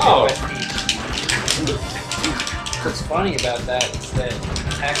 Like Oh. West Beach. What's funny about that is that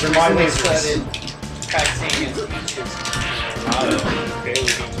Pax Remind me recently of started practicing against beaches. Motto, barely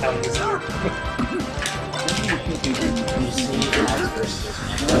beat Kalamazoo. You see Alex versus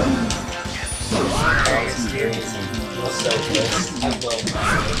I will.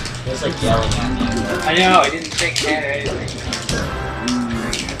 It was like yelling at me. I know, I didn't think that or anything.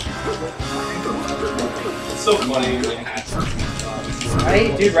 It's so funny when it happens.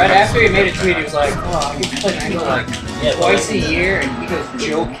 Right? Dude, right after he made a tweet, he was like, oh, I can play Mango like twice a year, and he goes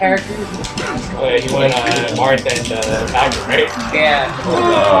joke characters. Oh, yeah, he went Marth and Falcon, right? Yeah.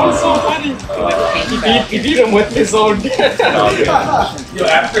 Oh, so funny! He beat him with his own. Yo,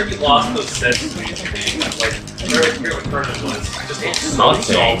 after he lost those sets, like, I forget what Vernon was. Just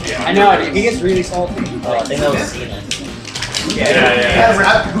salty. I know, dude, he gets really salty. Oh, I think that was Cena. Yeah. That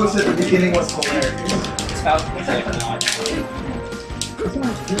rap boost at the beginning was hilarious. It's Falcon was like, not.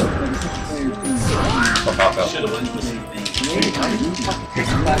 Should have went the same thing.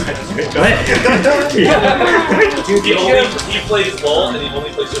 Go ahead. Dude, He plays LOL and he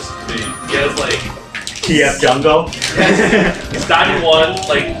only plays just me. He has like TF Jungle. he's Diamond 1,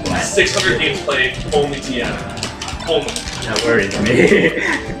 like 600 games played, only TF. Only. That worries me.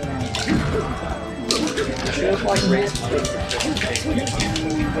 Should have like raised money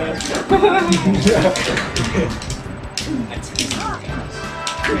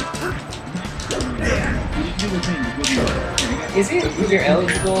Is you're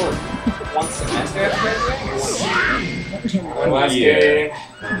eligible one semester after graduating? One last game.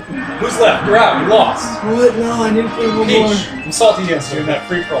 Who's left? You're out. You lost. What? No, I need to play one more. Peach, I'm salty against you in that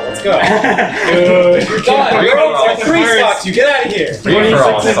free for all. Let's go. Dude, You're done. You're over. Three stocks. You get out of here. Free for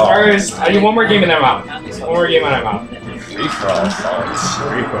all 26 salt. first. I need one more game and I'm out. One more game and I'm out. Free for all salt.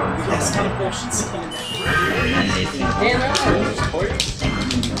 That's kind of bullshit. Yeah, no, it's sports.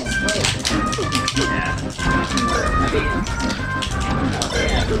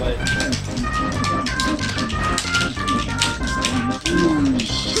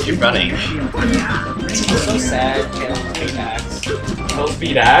 Keep running. It's so sad, Caleb Payback's. Kel's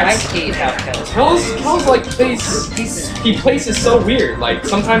beat I axe. hate how Kel's Kel's like he plays is so weird. Like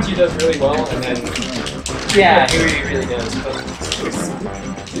sometimes he does really well, and then yeah, he really does.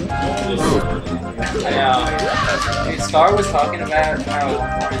 I know. Dude, Scar was talking about how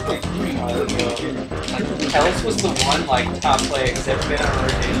Kel's was the one like top player he's ever been on a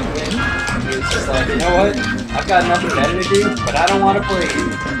rotation with. He was just like, you know what? I've got nothing better to do, but I don't want to play you.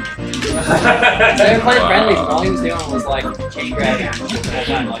 They were playing friendly, but all he was doing was like chain grabbing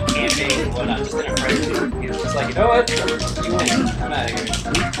and like camping and whatnot, just in a frenzy. He was just like, you know what? You win. I'm out of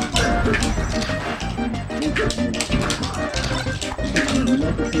here.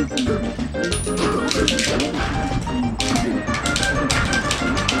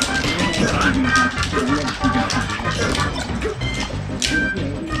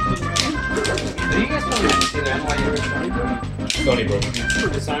 Are you guys playing this either NYU or Stony Brook? Stony Brook.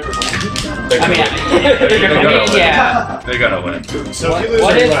 Yeah. They gotta win. So if you lose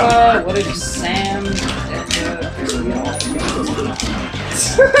What your what if Sam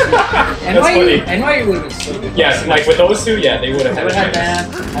NYU would have been so good. Yes, like with those two, yeah, they would have They had would a have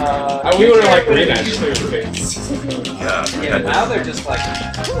chance. that. We would have like rematched too. Yeah, but now they're just like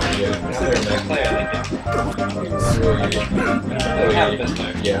Yeah, now they're a best player. Like, they don't have the best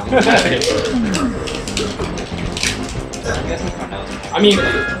player. yeah. I guess it's Cornell. I mean,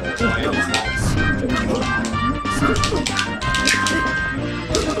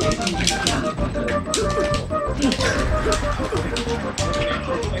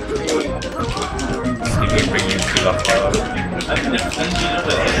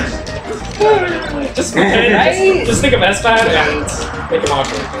 just think of S-Pad and make him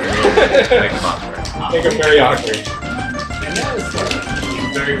awkward. Make him very awkward.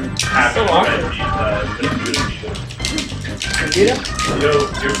 Very happy So awkward. Vegeta? You're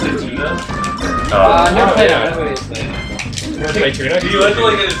Vegeta? Never played him. yeah. That's what he was playing. You want to play Tuna? Do you like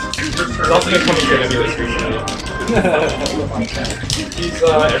like it's He's also gonna come here and be like He's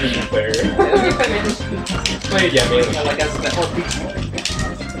everything player. Played, yeah, mainly. Like as the whole Peach.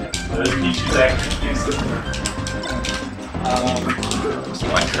 Pichu's actually used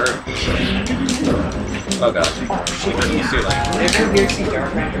My curve. Oh god. He's too late. Ever hear see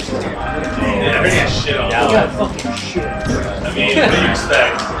Dark Rangers? Yeah, everything is shit on. Yeah, fucking shit. I mean, what do you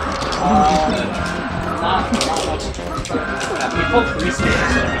expect? Not much. People free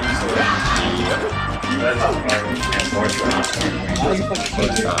space. That's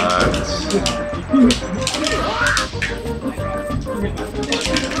not hard.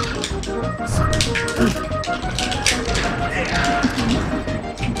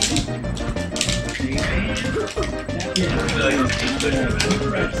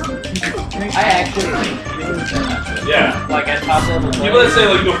 I actually Yeah. like at top level. People that say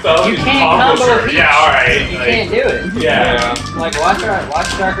like no Falcon You can't combo Peach. yeah, alright. You Like, can't do it. yeah. Like watch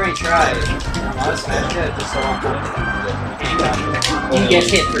Dark Rain try. On Smash Cut, just so on point. He gets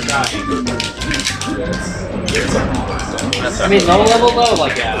hit for trying. I mean, low level though,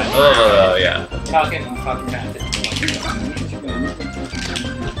 like yeah. Oh, yeah. Talking fucking kind of.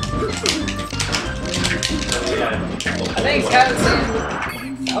 I think it's kind of the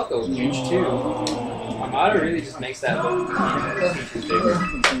same with Falco's huge too. Armada really just makes that look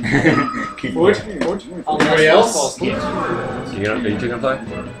Keep Forge? Anybody else? Are you two gonna play?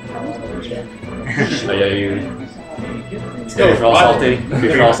 Oh, yeah, you. Let's go. You're all salty.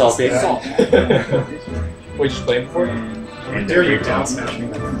 You're all salty. What, you played before? How dare you down smash me?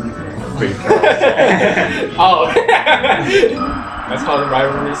 Oh. That's how the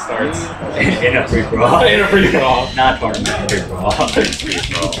rivalry starts. In a free for all. In a free for all. Not tournament, free for all.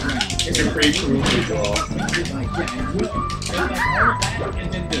 It's a free for all.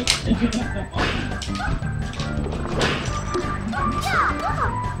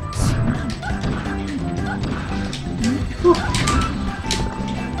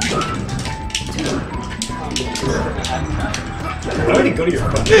 Why would he go to your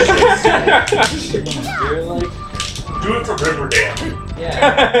phone? You're like, Do it for Riverdale.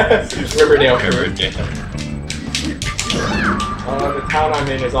 yeah. Riverdale. The town I'm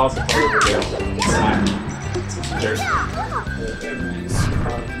in is also called Riverdale. It's not. It's Jersey.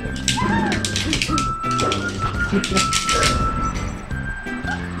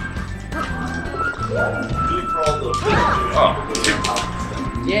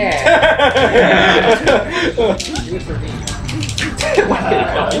 Yeah. Do it for me.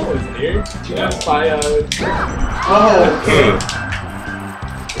 By Oh, okay.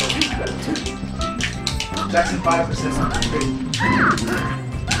 Jackson 5%.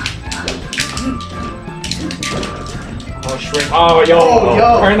 oh shrimp. Oh yo, Oh,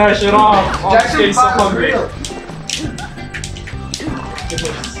 yo. turn that shit off. Oh, Jackson I'm so 5 is hungry. real.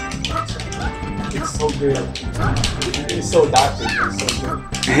 goodness. It's so good. It's so adaptive. It's so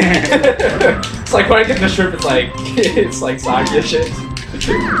good. It's like when I get the shrimp, it's like soggy and shit.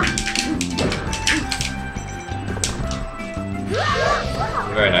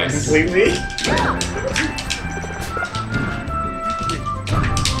 Very nice. Completely.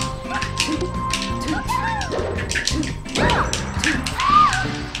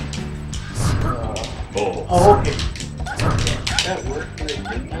 Oh, okay. That worked for the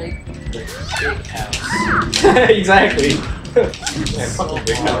midnight steakhouse. Exactly. Yeah, fucking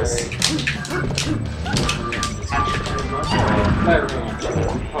big house.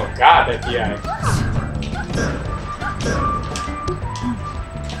 Oh god, that DI.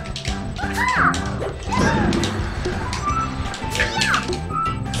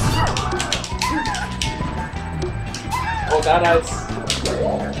 Oh, that ice.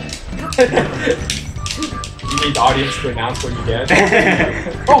 You need the audience to announce what you get.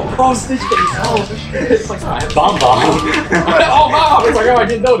 oh, Stitch Face. Oh, it's like Bomb bomb. oh, wow. It's like, oh, I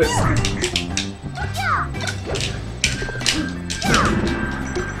didn't notice.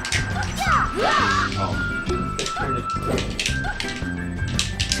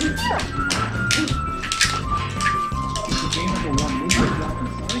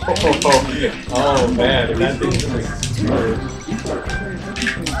 Oh man, if that thing is like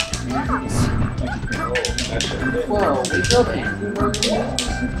Whoa, we built it.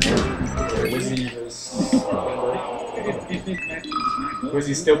 Was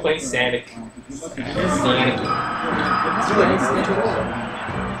he still playing Sonic? Sonic.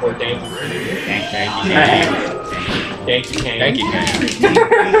 Or Danky. Danky Kang. Danky Kang.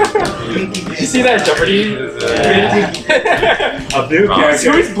 Did you see that Jeopardy? A blue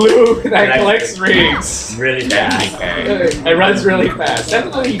character. Who's blue that collects rings? Really fast. It runs really fast.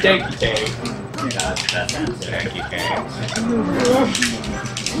 Definitely Danky Kang. That's answer. Danky Kang.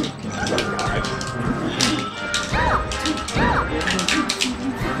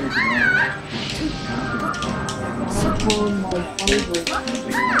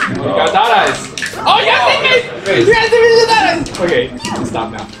 You got that eyes. Oh, you got face! You got that eyes! Okay,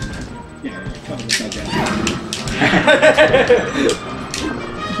 stop now.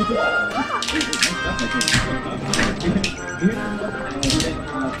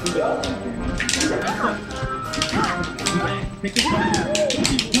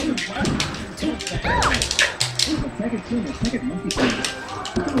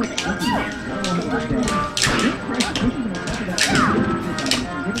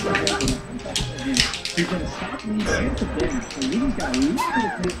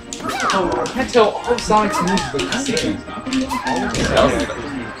 Oh, I can't tell all Sonic's moves look the same.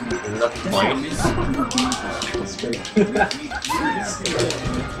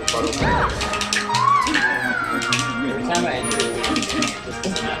 Every time I enter it, this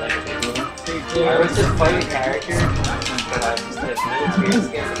does not like it. I was just fighting a character, but I just had no experience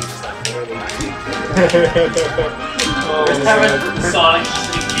against it. Just like literally. First time Sonic just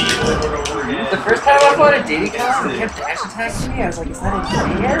getting beat over and over again. the first time I fought a Diddy Kong, he kept dash attacking me. I was like, is that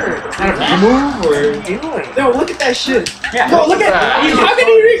a dare? Is that a Move or... What are you doing? No, look at that shit. Yeah. No, look at that. How can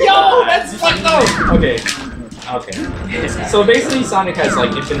he Yo, that's fucked up. Okay. Okay. So basically, Sonic has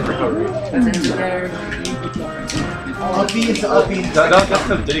like infinite recovery. That's a dare. Up B into up B into That's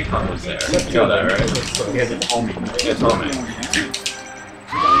because Diddy Kong was there. You know that, right? Because it's homing. It's homing.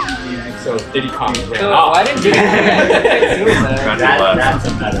 So Diddy Kong ran So off. why didn't Diddy Kong do that? That's a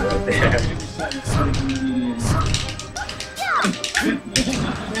meta right there.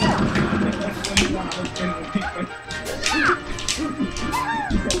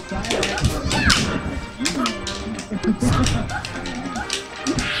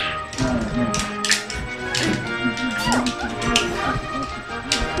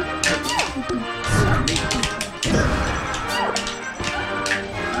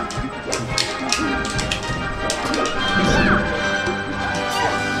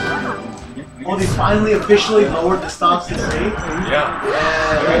 Oh, they finally officially lowered the stops to 3? Yeah.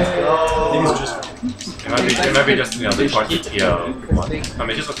 Let's go. It might be just, you know, the parts of TO one. I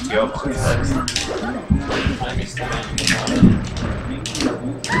mean, just with TO one.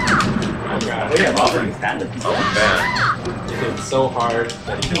 Oh god. Oh yeah, offering standards. Oh man. It's so hard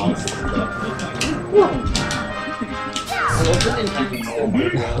that he lost.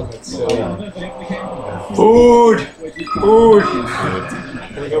 It's so... Food! Food!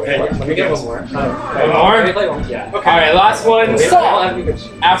 Let me get one more. One more? Yeah. Alright, last one.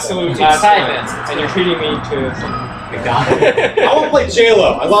 Absolute last Excitement. one. And you're treating me to something. I want to play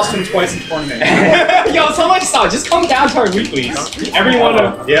J-Lo. I lost him twice in tournament. Yo, so much stop. Just come down to our weeklies. Everyone,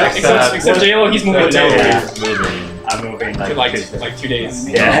 Yeah. except J-Lo, he's moving down. Moving. I I'm moving like like 2 days.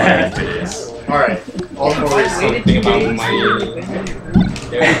 Yeah. 2 days. Alright. All for Something about money.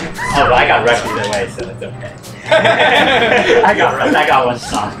 Oh, but I got rushed either way, so it's okay. I got one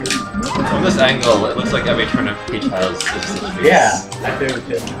song. From this angle, it looks like every turn of Peach has is Yeah, I do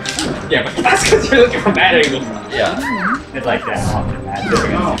too. Yeah, but that's because you're looking from that angle. Yeah. It's like that often.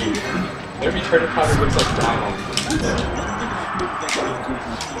 Every turn of powder looks like Donald.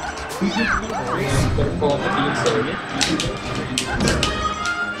 Better pull up the beam sword.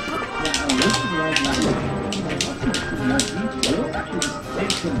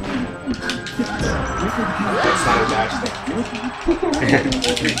 That's not a dash thing.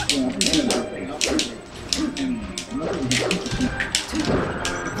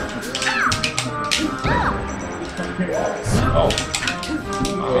 Oh.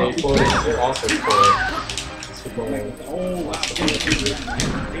 Wait, forward is also forward. Super lane.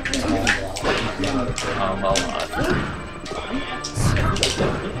 Well, oh god.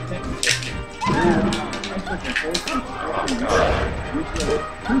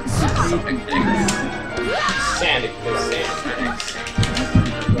 Something things. Sand, there's sand.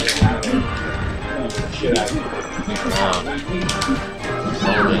 Shit out of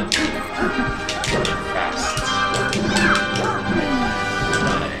Hold it. Fast.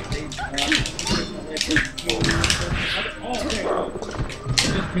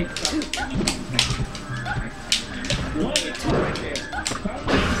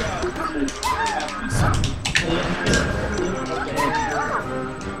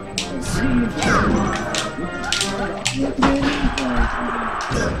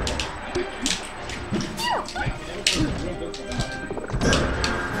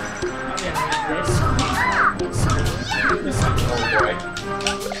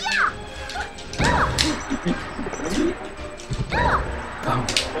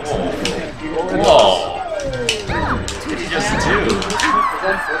 Whoa! What did you just do?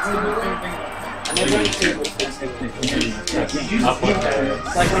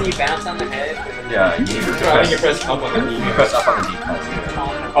 It's like when you bounce on the head. Yeah, you press up on the knee. You press up on the D-pad.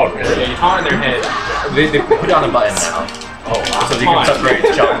 Oh, really? Yeah, you taunt their head. They put it on a button now. Oh, wow. So you can separate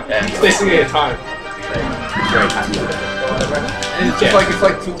jump and... It's basically a taunt. Very tiny. And it's just like, it's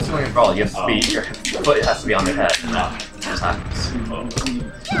like Super Brawl. You have to be, your foot has to be on their head. No, it just happens.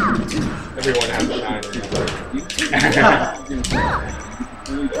 Everyone has a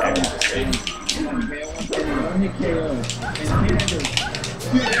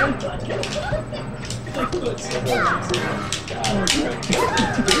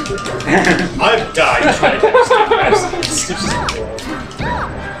I've died trying to escape.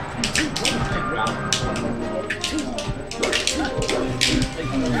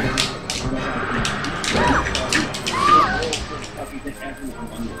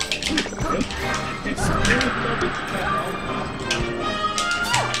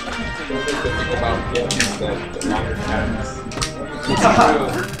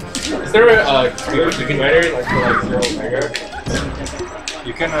 Is there a writer like for like 0 Omega?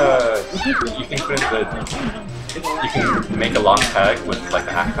 You can put in the... You can make a long tag with like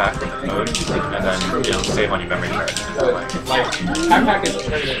a hack pack from the code, and then it'll save on your memory card. Like hack pack is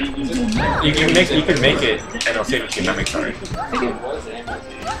You can make it and it'll save it to your memory card.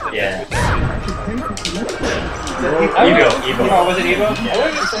 Yeah. Evo. Evo. Oh, was it Evo?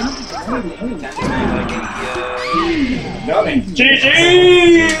 GG!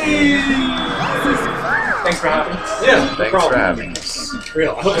 Thanks for having us. Yeah, Thanks for having us.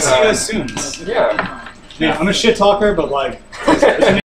 Real. I hope to see you guys soon. Yeah. Yeah, I'm a shit talker, but like.